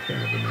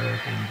 of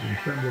Americans in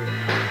somewhere in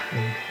there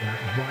think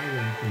that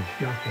violence is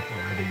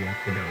justified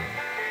against the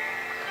government.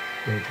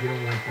 So if you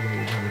don't like the way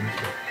the government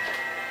works,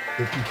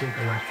 if you think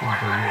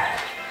elections are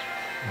rigged,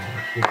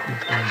 if you think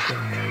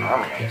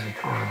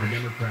that the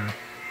Democrats,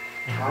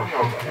 in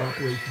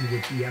cooperation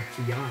with the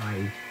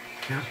FBI,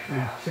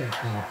 actually set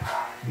up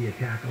the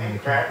attack on the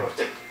Capitol.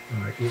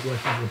 It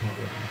wasn't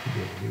Republicans who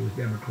did it. It was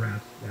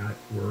Democrats that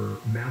were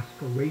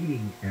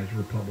masquerading as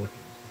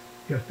Republicans,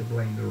 just to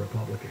blame the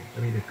Republicans. I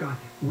mean,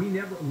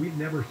 we've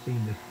never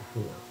seen this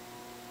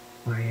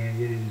before. And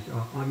it is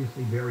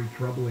obviously very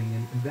troubling,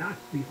 and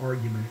that's the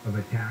argument of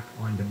attack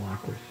on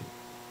democracy.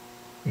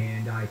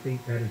 And I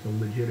think that is a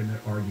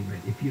legitimate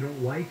argument. If you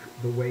don't like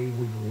the way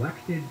we've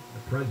elected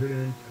the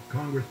president, a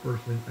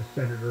congressperson, a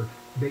senator,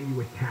 then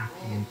you attack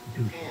the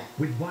institution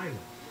with violence.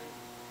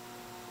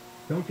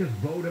 Don't just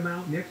vote them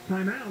out next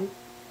time out.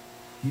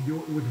 You do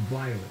it with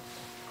violence.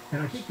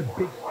 And I think the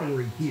big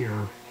story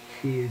here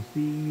is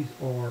these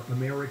are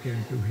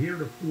Americans who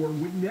heretofore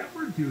would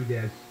never do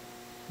this,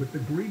 but the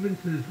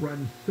grievances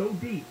run so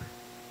deep.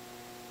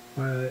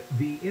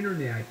 The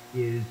internet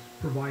is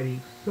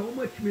providing so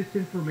much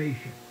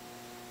misinformation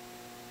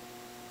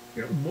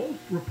You know, most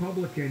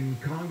Republican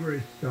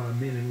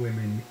congressmen and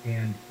women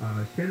and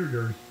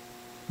senators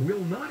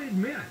will not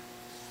admit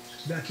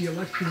that the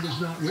election was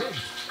not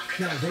rigged.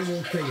 Now, they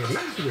won't say it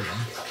is rigged,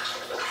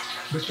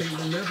 but they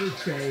will never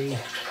say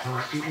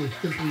it was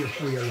simply a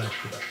free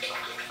election.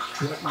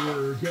 What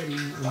we're getting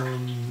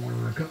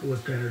among a couple of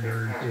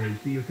senators is,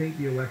 do you think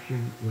the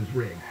election was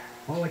rigged?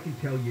 All I can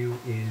tell you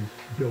is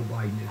Joe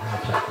Biden is our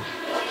president.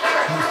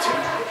 Do you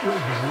think it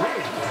was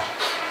rigged?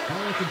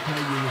 All I can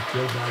tell you is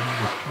Joe Biden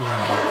was sworn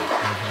in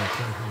as our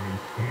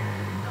president,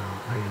 and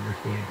I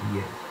understand he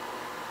is.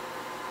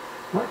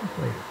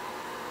 Legislators.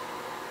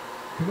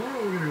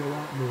 Tomorrow we're going to do a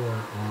lot more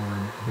on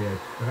this,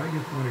 but I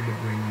just wanted to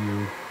bring you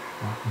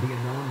the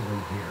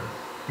anomaly here.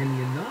 And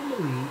the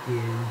anomaly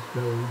is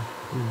those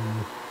who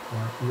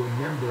were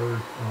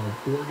members of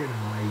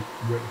organized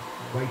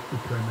white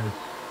supremacist,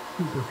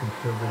 super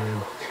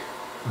conservative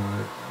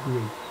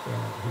groups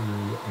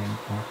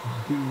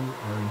who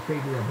are in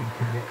favor of and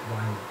commit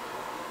violence.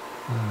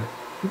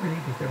 Too many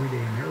just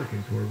everyday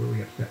Americans who are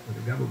really upset with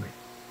the government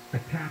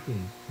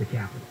attacking the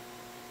Capitol.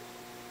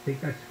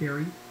 Think that's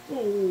scary?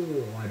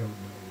 Oh, I don't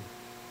know.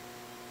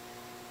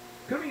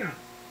 Coming up,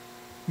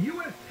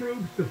 U.S.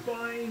 troops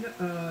defying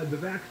the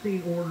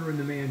vaccine order and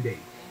the mandate.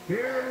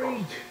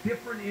 Very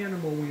different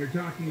animal when you're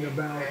talking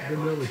about the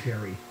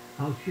military.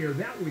 I'll share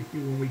that with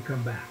you when we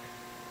come back.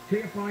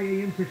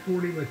 Kfi Am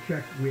 640, let's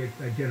check with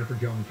Jennifer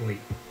Jones-Lee.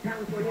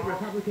 California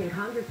Republican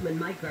Congressman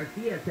Mike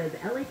Garcia says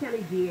LA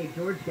County DA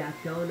George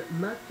Gascon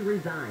must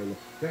resign.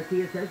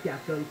 Garcia says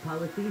Gascon's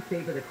policies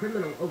favor the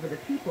criminal over the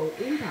people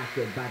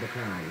impacted by the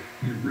crime.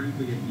 And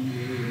frankly, a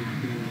DA in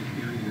LA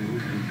County that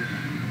isn't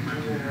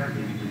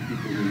working against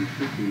people who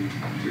should be,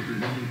 if we're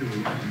going to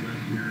a less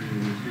scenario,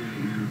 we're seeing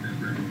the manifest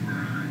right before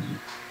our eyes.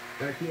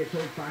 Garcia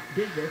told Fox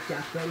Business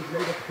Gascon's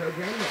latest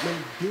program that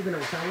moves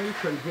juvenile felons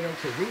from jail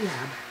to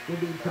rehab will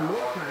lead to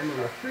more crime on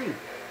the street.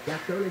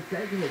 Gascon has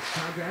said his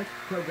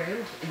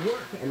programs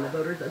work and the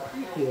voters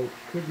appreciate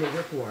his new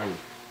reforms.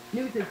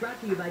 News is brought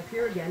to you by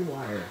Pure Again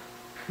Water.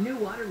 New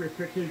water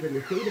restrictions in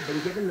the state have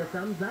been given the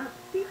thumbs up.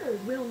 People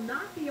will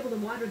not be able to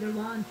water their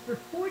lawns for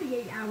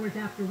 48 hours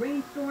after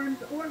rainstorms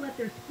or let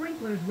their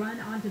sprinklers run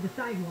onto the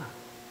sidewalk.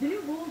 The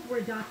new rules were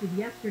adopted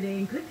yesterday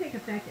and could take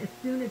effect as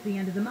soon as the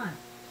end of the month.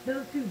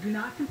 Those who do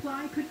not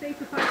comply could face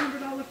a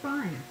 $500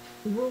 fine.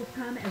 The rules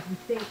come as the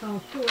state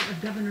falls short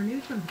of Governor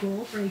Newsom's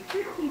goal for a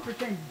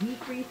 15%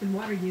 decrease in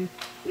water use.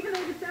 Even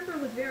though December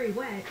was very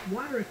wet,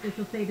 water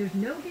officials say there's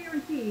no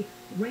guarantee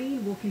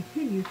rain will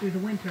continue through the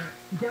winter.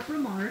 Deborah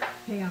Mark,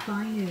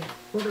 KFI News.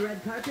 Well, the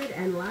red carpet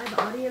and live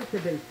audience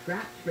have been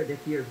scrapped for this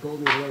year's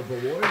Golden Globe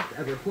Awards.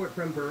 A report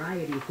from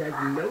Variety says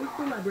no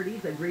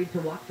celebrities agreed to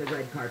walk the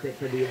red carpet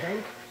for the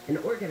event, and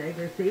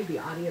organizers say the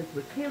audience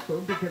was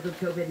canceled because of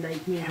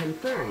COVID-19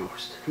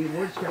 concerns. The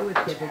awards show is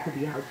scheduled to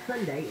be held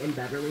Sunday in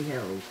Beverly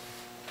Hills.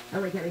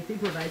 LA County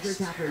Supervisor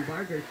Catherine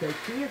Barger says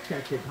she has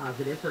tested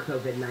positive for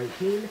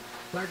COVID-19.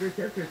 Barger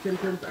says her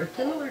symptoms are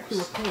similar to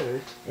a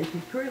cold, and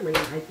she's currently in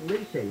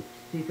isolation.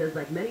 She says,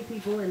 like many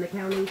people in the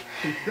county,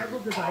 she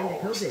struggled to find a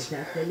COVID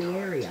test in the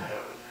area.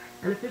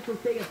 An officials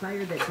say a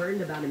fire that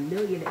burned about 1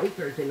 million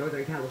acres in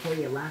Northern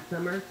California last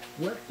summer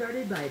was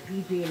started by a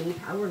PG&E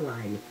power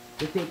line.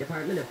 The State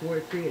Department of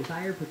Forestry and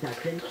Fire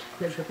Protection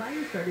says the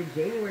fire started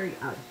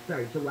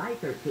July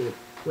 13th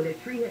when a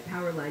tree hit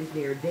power lines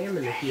near a dam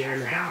in the Sierra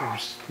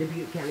Nevada. The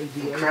Butte County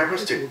DA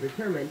will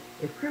determine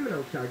if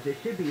criminal charges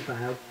should be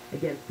filed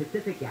against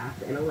Pacific Gas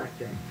and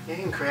Electric.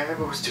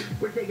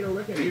 We're taking a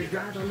look at your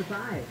drive on the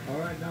 5. All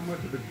right, not much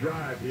of a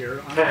drive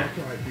here. I'm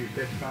sorry,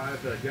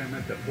 265,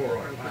 Gentlemen, to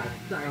 405.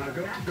 Sorry.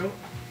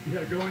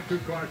 Going through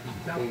Carson,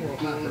 South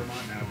 405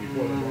 Vermont now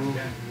before the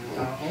 110.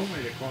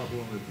 Only the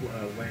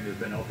Cleveland lane has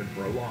been open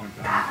for a long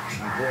time.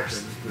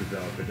 Unfortunately, this was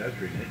a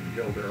pedestrian hit and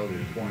killed earlier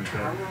this morning. So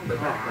the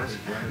back is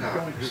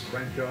going through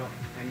Crenshaw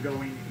and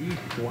going east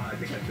to I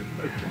think that's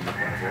supposed to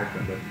be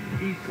open, but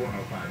east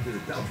 105 to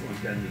the south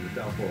 110 to the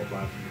south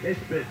 405.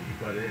 It's busy,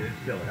 but it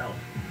still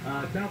helps.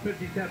 South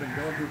 57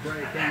 going through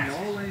Bray Canyon.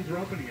 All lanes are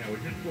opening now. We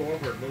just flew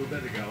over it a little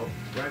bit ago.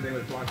 Right there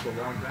was blocked for a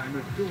long time.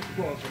 It's still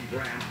slow from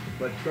Grand,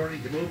 but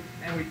starting to move.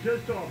 And we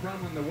just saw a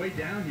problem on the way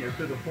down here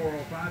to the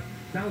 405.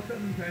 South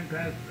 710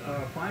 past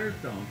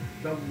Firestone.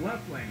 The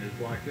left lane is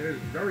blocked. There's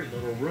very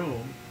little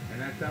room.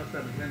 And that South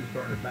 710 is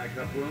starting to back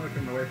up. We're only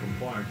coming away from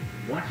Florence.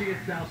 Once you get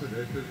south of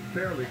this, it's a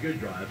fairly good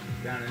drive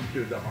down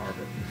into the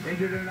harbor.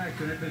 Injured in an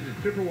accident, visit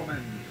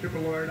Superwoman,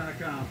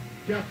 superlawyer.com.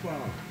 Just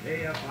follow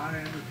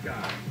AFI in the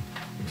sky.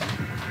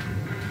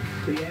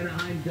 The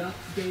Anaheim Ducks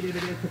skated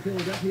against the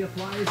Philadelphia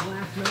Flyers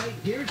last night.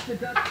 Here's the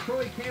Ducks'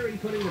 Troy Carey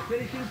putting the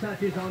finishing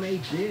touches on a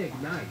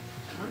big night.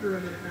 Under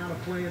a minute now to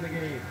play in the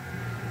game.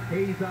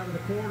 Hayes out of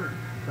the corner.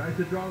 Tries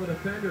to draw the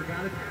defender.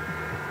 Got it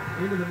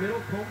into the middle.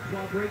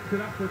 Coltswell breaks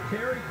it up for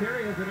Carey.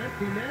 Carey has an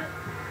empty net.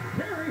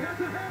 Carey has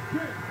a hat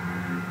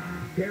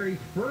trick. Carey's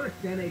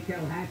first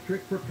NHL hat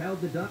trick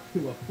propelled the Ducks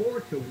to a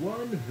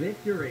 4-1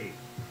 victory.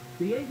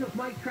 The Angels'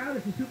 Mike Trout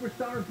is a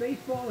superstar of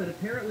baseball and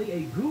apparently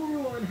a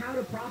guru on how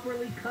to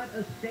properly cut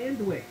a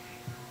sandwich.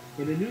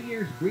 In a New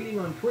Year's greeting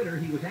on Twitter,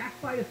 he was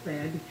asked by a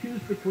fan to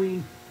choose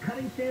between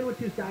cutting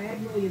sandwiches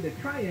diagonally into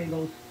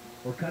triangles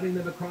or cutting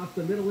them across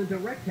the middle into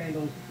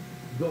rectangles.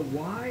 The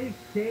wise,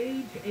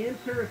 sage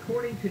answer,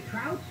 according to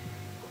Trout,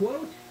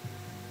 quote,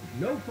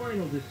 "No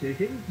final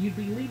decision. You'd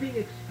be leaving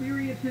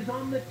experiences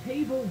on the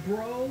table,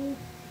 bro."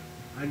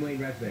 I'm Wayne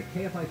Resnick,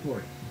 KFI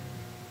Sports.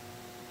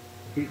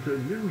 It's a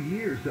new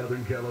year,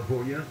 Southern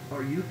California.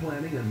 Are you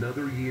planning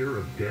another year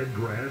of dead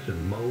grass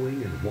and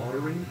mowing and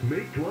watering?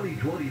 Make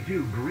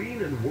 2022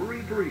 green and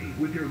worry-free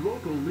with your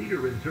local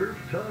leader in turf,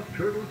 Tough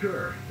Turtle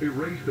Turf.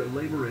 Erase the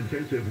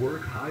labor-intensive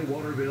work, high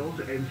water bills,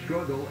 and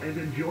struggle, and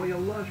enjoy a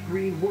lush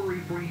green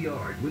worry-free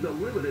yard with a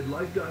limited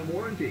lifetime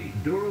warranty.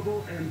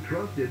 Durable and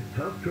trusted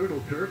Tough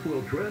Turtle Turf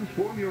will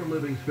transform your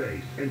living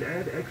space and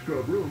add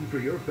extra room for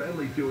your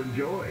family to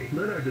enjoy.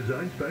 Let our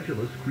design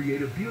specialists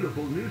create a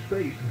beautiful new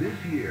space this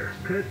year.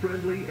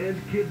 Pet-friendly and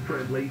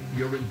kid-friendly,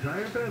 your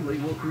entire family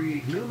will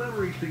create new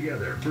memories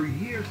together for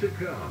years to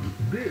come.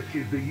 This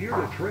is the year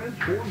to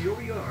transform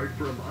your yard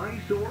from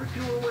eyesore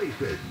to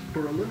oasis.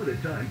 For a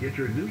limited time, get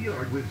your new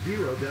yard with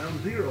zero down,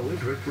 zero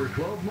interest for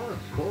 12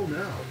 months. Call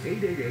now,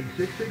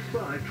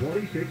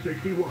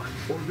 888-665-2661,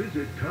 or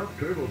visit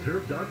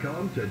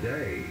toughturtleturf.com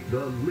today.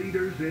 The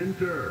leaders in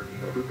turf.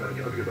 Approved by the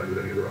county combined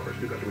with any other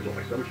offers. New customers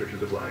only. Some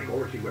restrictions apply.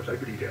 Call or see website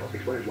for details.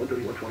 Expires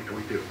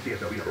 1/31/2022.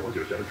 CSLB number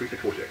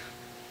 1073646.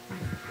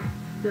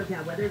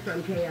 SoCal weather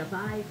from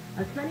KFI.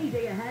 A sunny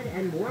day ahead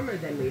and warmer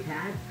than we've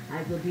had,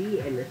 as will be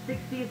in the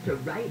 60s to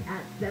right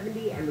at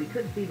 70, and we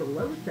could see the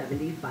low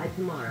 70s by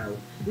tomorrow.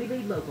 We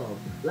lead local.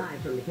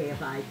 Live from the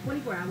KFI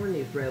 24-hour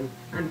newsroom,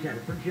 I'm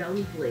Jennifer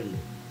Jones-Lee.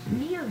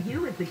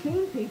 NeoU is the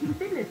game-changing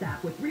fitness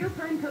app with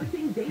real-time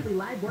coaching, daily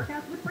live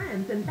workouts with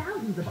friends, and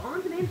thousands of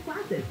on-demand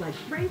classes like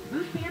strength,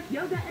 boot camp,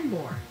 yoga, and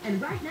more.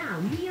 And right now,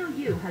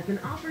 NeoU has an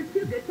offer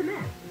too good to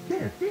miss.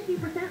 Get a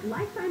 50%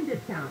 lifetime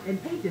discount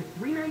and pay just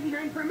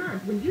 $3.99 per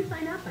month when you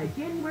sign up by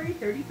January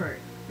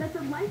 31st. That's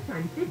a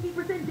lifetime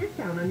 50%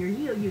 discount on your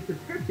NeoU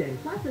subscription,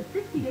 plus a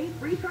 60-day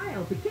free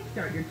trial to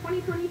kickstart your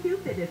 2022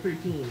 fitness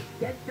routine.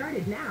 Get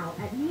started now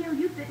at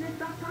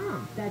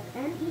neoufitness.com. That's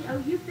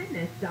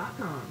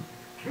neoufitness.com.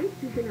 I'm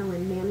Susan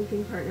Owen,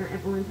 managing partner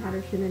at Owen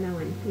Patterson &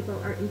 Owen. People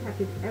are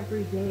impacted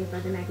every day by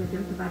the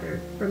negligence of others.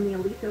 From the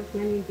Aliso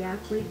Canyon gas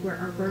leak, where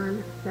our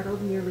firm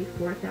settled nearly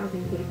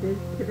 4,000 cases,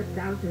 to the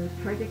thousands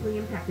tragically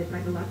impacted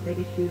by the Las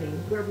Vegas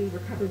shooting, where we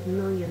recovered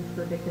millions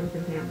for victims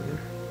and families.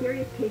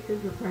 Serious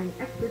cases requiring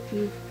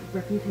expertise,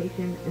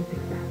 reputation, and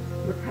success.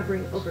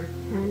 Recovering over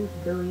 $10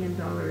 billion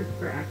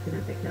for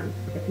accident victims.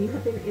 If you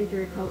have been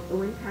injured, call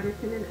Owen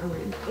Patterson &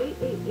 Owen,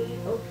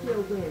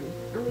 888-OPO-WINS.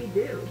 And we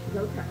do.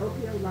 Go to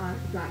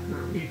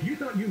OPOLoss.com. If you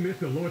thought you missed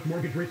the lowest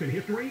mortgage rates in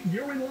history,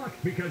 you're in luck,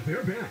 because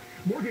they're back.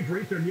 Mortgage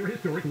rates are near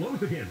historic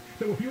lows again.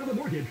 So if you have a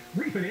mortgage,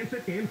 refinance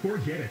it and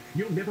forget it.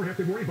 You'll never have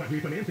to worry about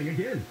refinancing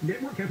again.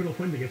 Network Capital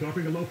Funding is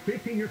offering a low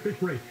 15-year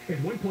fixed rate at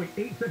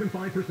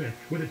 1.875%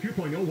 with a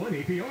 2.01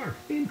 APR.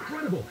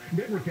 Incredible!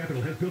 Network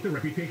Capital has built a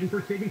reputation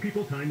for saving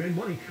people time and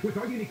money with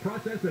our unique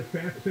process that's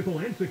fast, simple,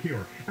 and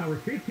secure. Our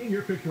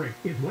 15-year fixed rate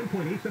is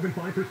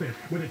 1.875%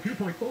 with a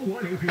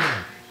 2.01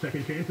 APR.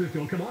 Second chances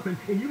don't come often,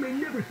 and you may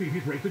never see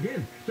these rates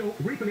again. So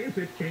refinance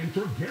it and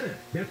forget it.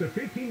 That's a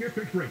 15-year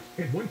fixed rate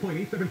at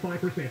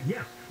 1.875%.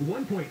 Yes,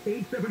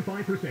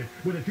 1.875%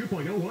 with a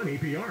 2.01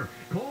 APR.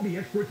 Call the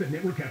experts at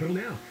Network Capital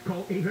now.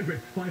 Call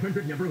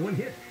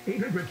 800-500-1-HIT.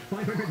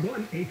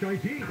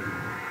 800-500-1-HIT.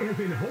 As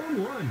in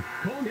home run.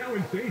 Call now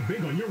and save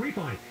big on your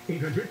refi.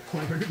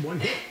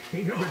 800-500-1-HIT.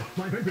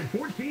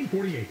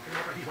 800-500-1448.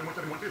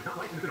 Not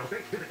licensed in all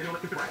states. Visit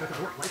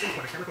NLS2.org. Licensed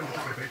by the California Department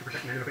of Financial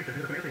Protection and Innovation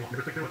and the Financing Law.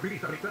 Number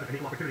 603-787. An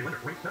equal opportunity lender.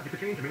 Rates subject to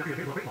change and may not be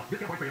available rate law.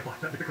 Discount price may apply.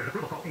 Subject to credit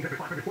approval. Call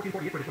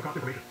 800-500-1448 for additional cost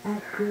information.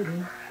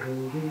 Accident,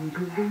 holding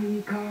to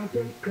be, call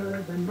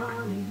Jacob and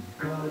Bonnie.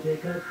 Call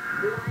Jacob.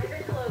 Live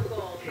and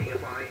local.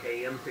 KFI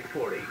AM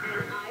 640. An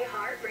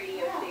iHeart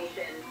radio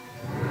station.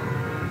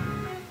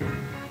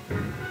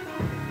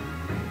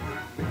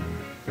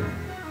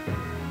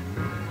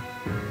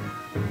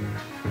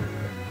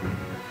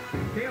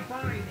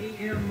 KFI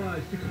AM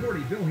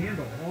 640, Bill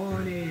Handel,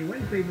 on a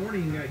Wednesday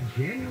morning,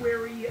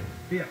 January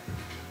 5th.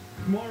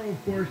 Tomorrow,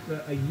 of course,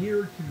 a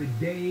year to the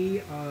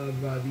day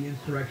of the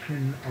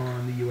insurrection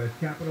on the U.S.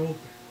 Capitol.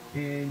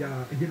 And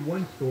I did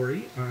one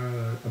story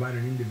about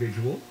an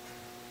individual,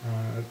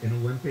 an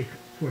Olympic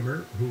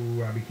swimmer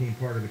who became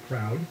part of the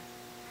crowd.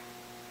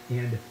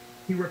 And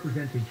he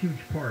represents a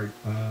huge part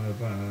of,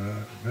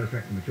 matter of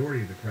fact, the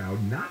majority of the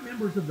crowd, not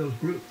members of those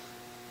groups,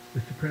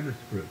 the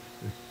supremacist groups,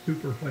 the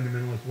super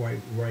fundamentalist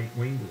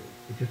right-wing group.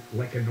 It's just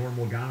like a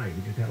normal guy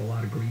who just had a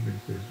lot of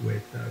grievances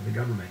with the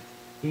government.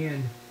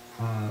 And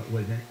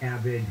was an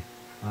avid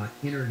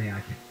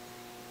internet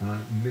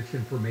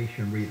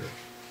misinformation reader.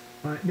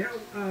 Now,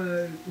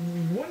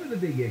 one of the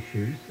big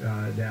issues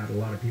that a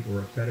lot of people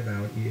are upset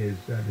about is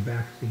the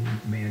vaccine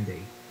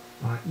mandate.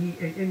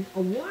 And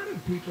a lot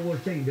of people are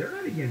saying they're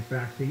not against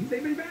vaccines.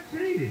 They've been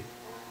vaccinated.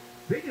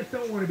 They just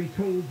don't want to be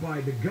told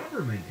by the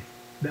government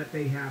that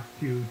they have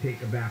to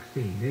take a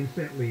vaccine.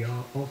 Incidentally,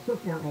 so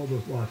far all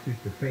those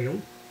lawsuits have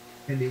failed.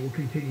 and they will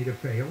continue to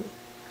fail.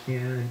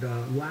 And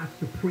last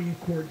Supreme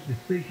Court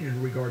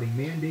decision regarding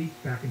mandates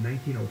back in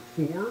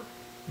 1904,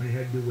 when it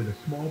had to do with a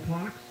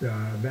smallpox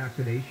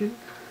vaccination,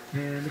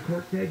 and the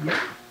court said, yeah,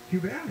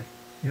 too bad.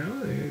 You know,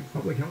 the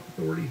public health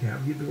authorities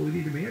have the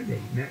ability to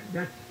mandate, and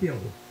that's still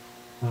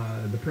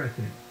the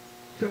precedent.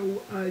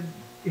 So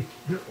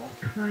there are all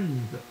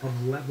kinds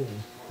of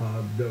levels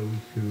of those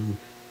who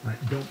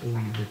don't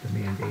believe that the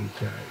mandate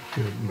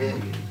should even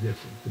be in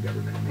existence, the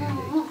government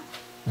mandate.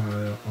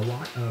 A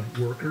lot of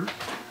workers,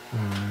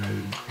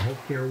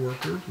 healthcare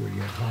workers, where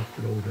you have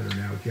hospitals that are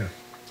now just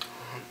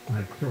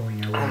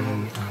throwing away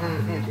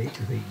the mandate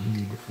because they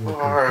need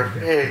workers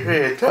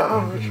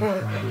for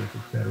drivers,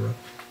 etc.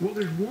 Well,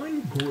 there's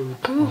one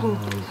group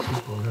of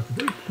people, that's a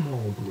very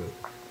small group.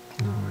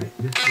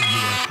 This is the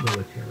U.S.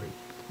 military,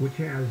 which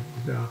has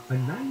a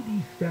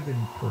 97%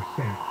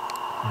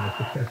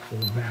 successful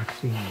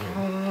vaccine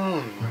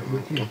rate,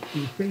 which is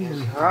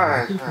insanely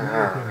high. Since the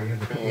military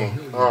has a couple of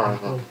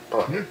million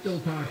people, they're still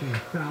talking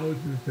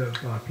thousands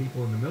of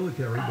people in the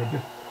military that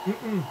just,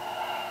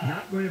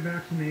 not going to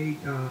vaccinate,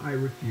 I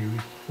refuse,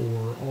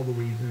 for all the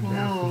reasons,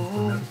 asking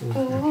for medical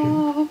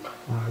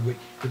exemptions, which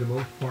for the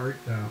most part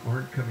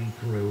aren't coming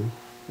through,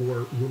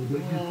 or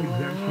religious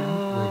exemptions,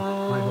 which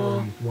I've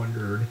always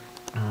wondered,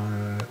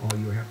 all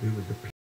you have to do is appear